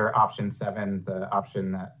under option 7, the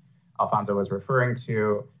option that Alfonso was referring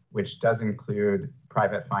to, which does include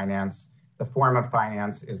private finance, the form of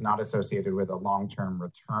finance is not associated with a long-term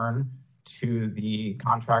return to the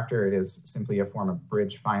contractor. It is simply a form of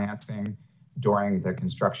bridge financing during the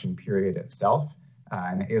construction period itself.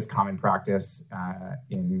 And it is common practice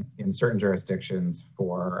in certain jurisdictions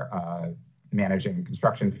for managing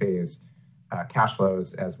construction phase cash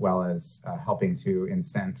flows, as well as helping to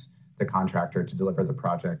incent the contractor to deliver the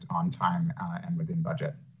project on time and within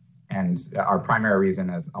budget. And our primary reason,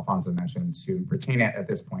 as Alfonso mentioned, to retain it at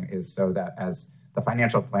this point is so that as the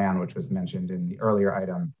financial plan, which was mentioned in the earlier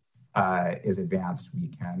item, is advanced, we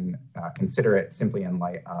can consider it simply in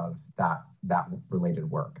light of that related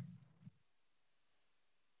work.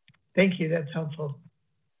 Thank you, that's helpful.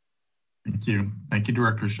 Thank you. Thank you,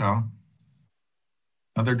 Director Shaw.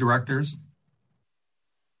 Other directors?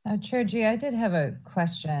 Chair G, I did have a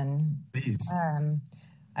question. Please.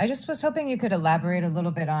 I just was hoping you could elaborate a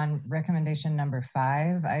little bit on recommendation number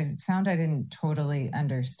 5. I found I didn't totally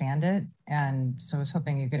understand it, and so I was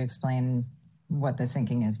hoping you could explain what the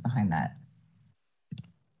thinking is behind that.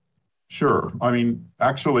 Sure. I mean,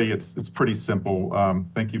 actually, it's pretty simple.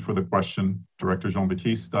 Thank you for the question, Director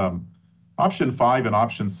Jean-Baptiste. Option 5 and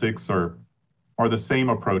option 6 are the same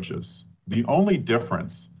approaches. The only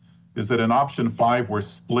difference is that in option 5, we're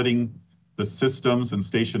splitting the systems and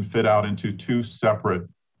station fit out into 2 separate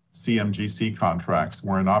CMGC contracts,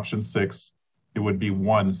 where in option 6, it would be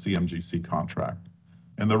 1 CMGC contract.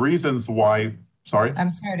 And the reasons why, sorry? I'm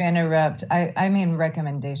sorry to interrupt. I mean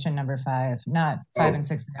recommendation number 5, not 5 and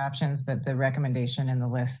 6 the options, but the recommendation in the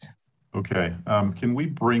list. Okay. Can we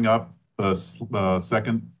bring up the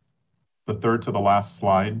third to the last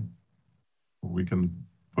slide? We can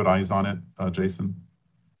put eyes on it, Jason.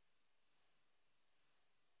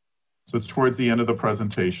 So it's towards the end of the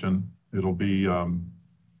presentation. It'll be,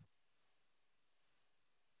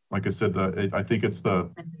 like I said, I think it's the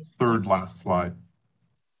third last slide.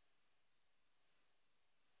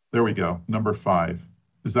 There we go, number 5.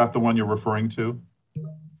 Is that the one you're referring to?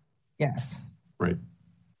 Yes. Great.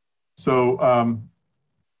 So,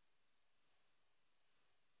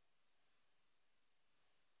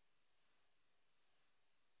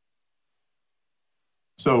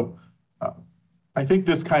 So I think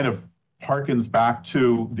this kind of harkens back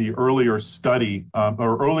to the earlier study,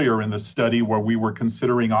 or earlier in the study where we were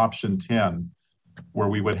considering option 10, where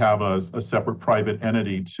we would have a separate private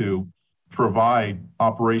entity to provide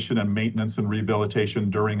operation and maintenance and rehabilitation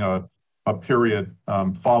during a period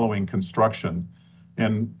following construction.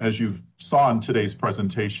 And as you saw in today's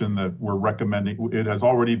presentation that we're recommending, it has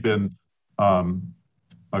already been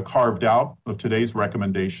carved out of today's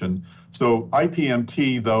recommendation. So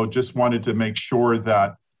IPMT, though, just wanted to make sure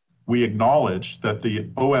that we acknowledge that the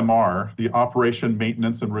OMR, the operation,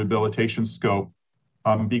 maintenance, and rehabilitation scope,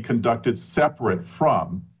 be conducted separate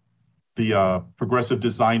from the progressive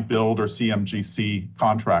design build or CMGC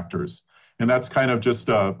contractors. And that's kind of just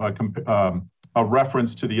a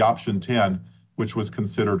reference to the option 10, which was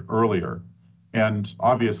considered earlier. And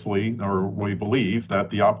obviously, or we believe that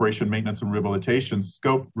the operation, maintenance, and rehabilitation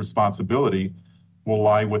scope responsibility will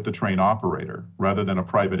lie with the train operator rather than a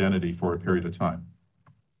private entity for a period of time.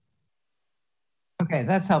 Okay,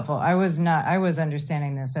 that's helpful. I was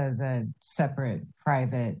understanding this as a separate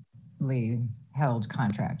privately held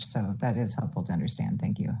contract. So that is helpful to understand.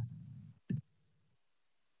 Thank you.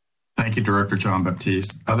 Thank you, Director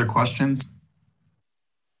Jean-Baptiste. Other questions?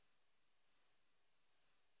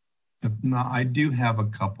 If not, I do have a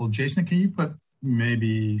couple. Jason, can you put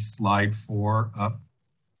maybe slide 4 up?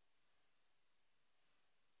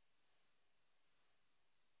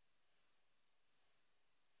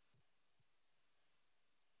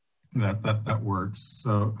 That works.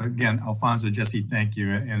 So again, Alfonso, Jesse, thank you,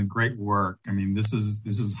 and great work. I mean, this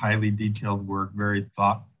is highly detailed work, very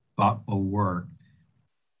thoughtful work.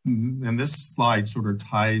 And this slide sort of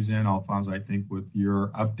ties in, Alfonso, I think, with your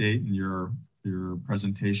update and your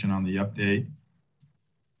presentation on the update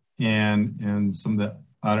and some of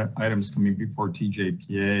the items coming before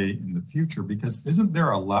TJPA in the future, because isn't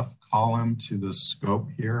there a left column to the scope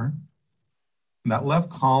here? And that left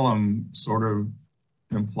column sort of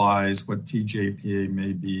implies what TJPA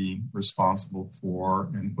may be responsible for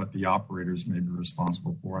and what the operators may be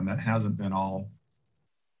responsible for, and that hasn't been all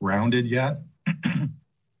rounded yet.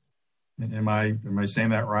 Am I saying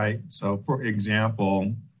that right? So for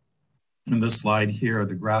example, in this slide here,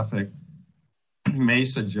 the graphic may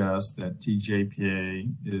suggest that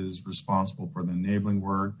TJPA is responsible for the enabling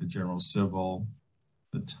work, the general civil,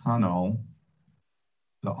 the tunnel.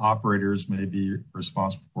 The operators may be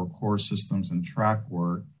responsible for core systems and track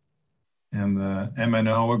work. And the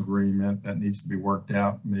M&O agreement that needs to be worked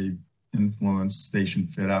out may influence station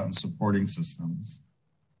fit out and supporting systems.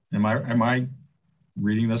 Am I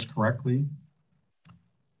reading this correctly?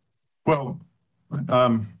 Well,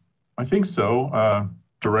 I think so,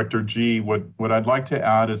 Director G. What I'd like to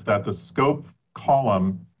add is that the scope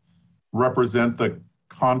column represent the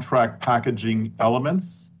contract packaging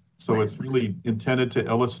elements. So it's really intended to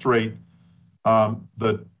illustrate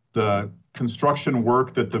the construction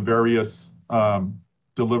work that the various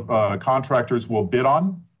contractors will bid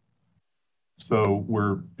on. So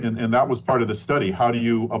and that was part of the study. How do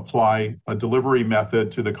you apply a delivery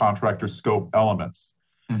method to the contractor scope elements?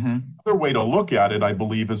 Mm-hmm. Another way to look at it, I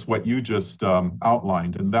believe, is what you just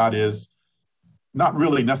outlined, and that is not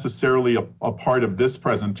really necessarily a part of this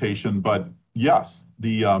presentation, but yes,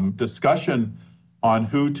 the discussion on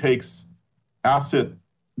who takes asset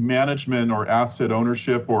management or asset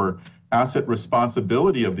ownership or asset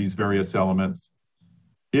responsibility of these various elements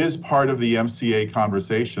is part of the MCA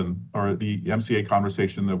conversation, or the MCA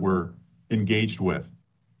conversation that we're engaged with.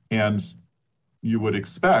 And you would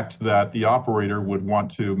expect that the operator would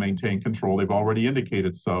want to maintain control, they've already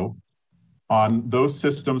indicated so, on those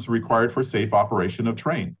systems required for safe operation of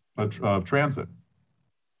transit.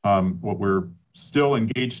 What we're still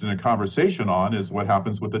engaged in a conversation on is what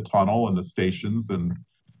happens with the tunnel and the stations and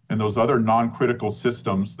those other non-critical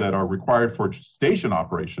systems that are required for station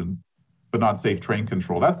operation, but not safe train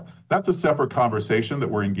control. That's a separate conversation that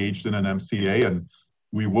we're engaged in MCA, and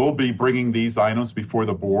we will be bringing these items before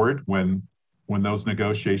the board when those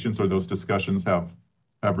negotiations or those discussions have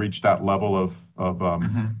reached that level of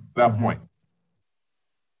that point.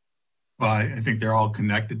 Well, I think they're all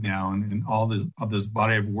connected now, and all this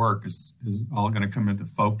body of work is all going to come into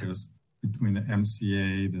focus between the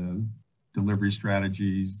MCA, the delivery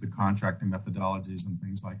strategies, the contracting methodologies, and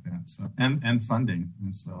things like that. So and funding,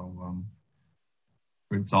 and so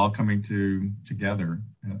it's all coming together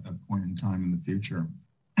at a point in time in the future.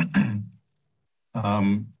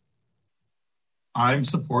 I'm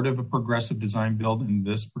supportive of progressive design build in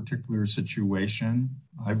this particular situation.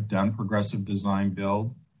 I've done progressive design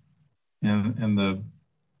build. And the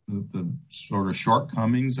sort of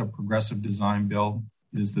shortcomings of progressive design build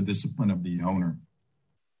is the discipline of the owner.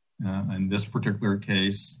 In this particular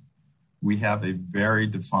case, we have a very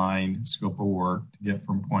defined scope of work to get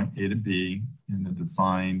from point A to B in a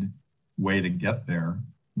defined way to get there.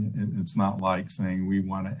 It's not like saying we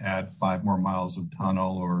want to add 5 more miles of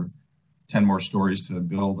tunnel or 10 more stories to the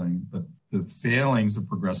building. But the failings of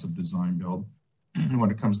progressive design build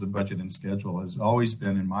when it comes to budget and schedule has always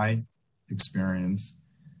been, in my experience,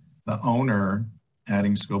 the owner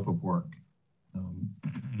adding scope of work.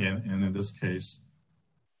 And in this case,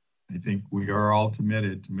 I think we are all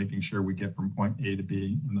committed to making sure we get from point A to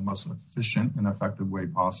B in the most efficient and effective way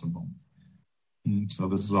possible. And so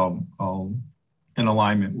this is all in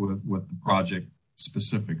alignment with the project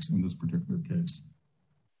specifics in this particular case.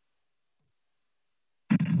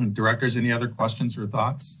 Directors, any other questions or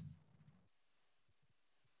thoughts?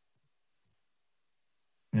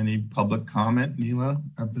 Any public comment, Neela,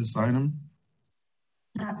 of this item?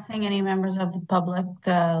 Not seeing any members of the public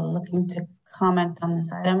looking to comment on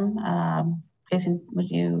this item. Jason, would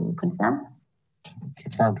you confirm?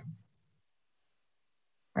 Confirmed.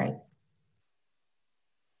 Right.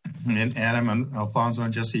 And Adam and Alfonso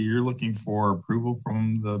and Jesse, you're looking for approval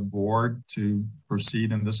from the board to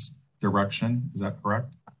proceed in this direction. Is that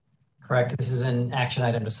correct? Correct. This is an action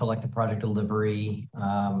item to select the project delivery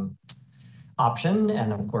option.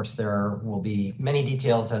 And of course, there will be many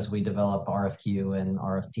details as we develop RFQ and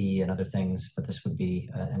RFP and other things, but this would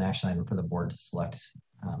be an action item for the board to select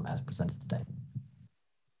as presented today.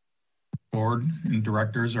 Board and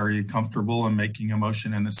directors, are you comfortable in making a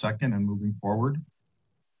motion in a second and moving forward?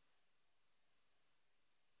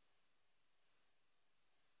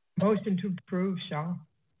 Motion to approve, Shaw.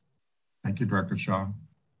 Thank you, Director Shaw.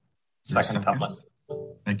 Second, Tumlin.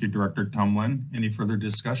 Thank you, Director Tumlin. Any further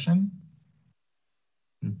discussion?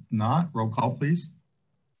 If not, roll call, please.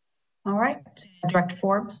 All right. Director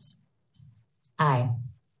Forbes? Aye.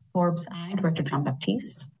 Forbes, aye. Director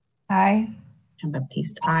Jean-Baptiste? Aye.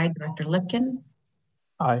 Jean-Baptiste, aye. Director Lipkin?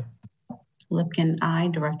 Aye. Lipkin, aye.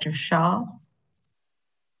 Director Shaw?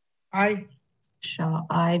 Aye. Shaw,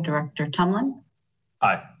 aye. Director Tumlin?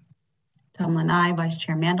 Aye. Tumlin, aye. Vice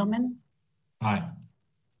Chair Mandelman? Aye.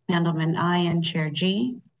 Mandelman, aye. And Chair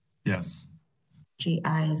G? Yes. GI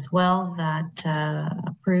as well. That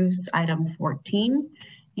approves item 14,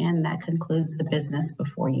 and that concludes the business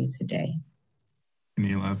before you today.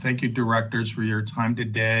 Neela, thank you, directors, for your time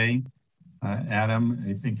today. Adam,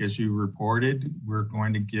 I think as you reported, we're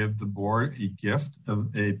going to give the board a gift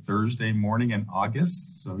of a Thursday morning in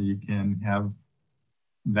August, so you can have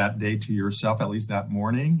that day to yourself, at least that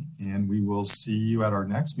morning. And we will see you at our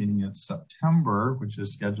next meeting in September, which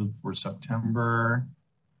is scheduled for September.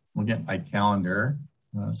 We'll get my calendar,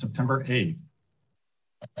 September 8th.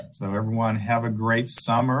 So everyone have a great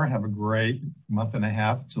summer. Have a great month and a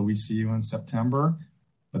half till we see you in September.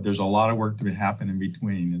 But there's a lot of work to happen in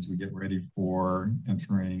between as we get ready for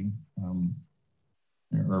entering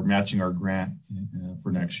or matching our grant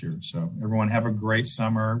for next year. So everyone have a great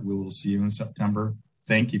summer. We will see you in September.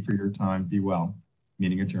 Thank you for your time. Be well.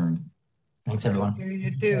 Meeting adjourned. Thanks, everyone.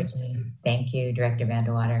 You too. Thank you, Director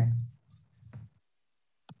Vanderwater.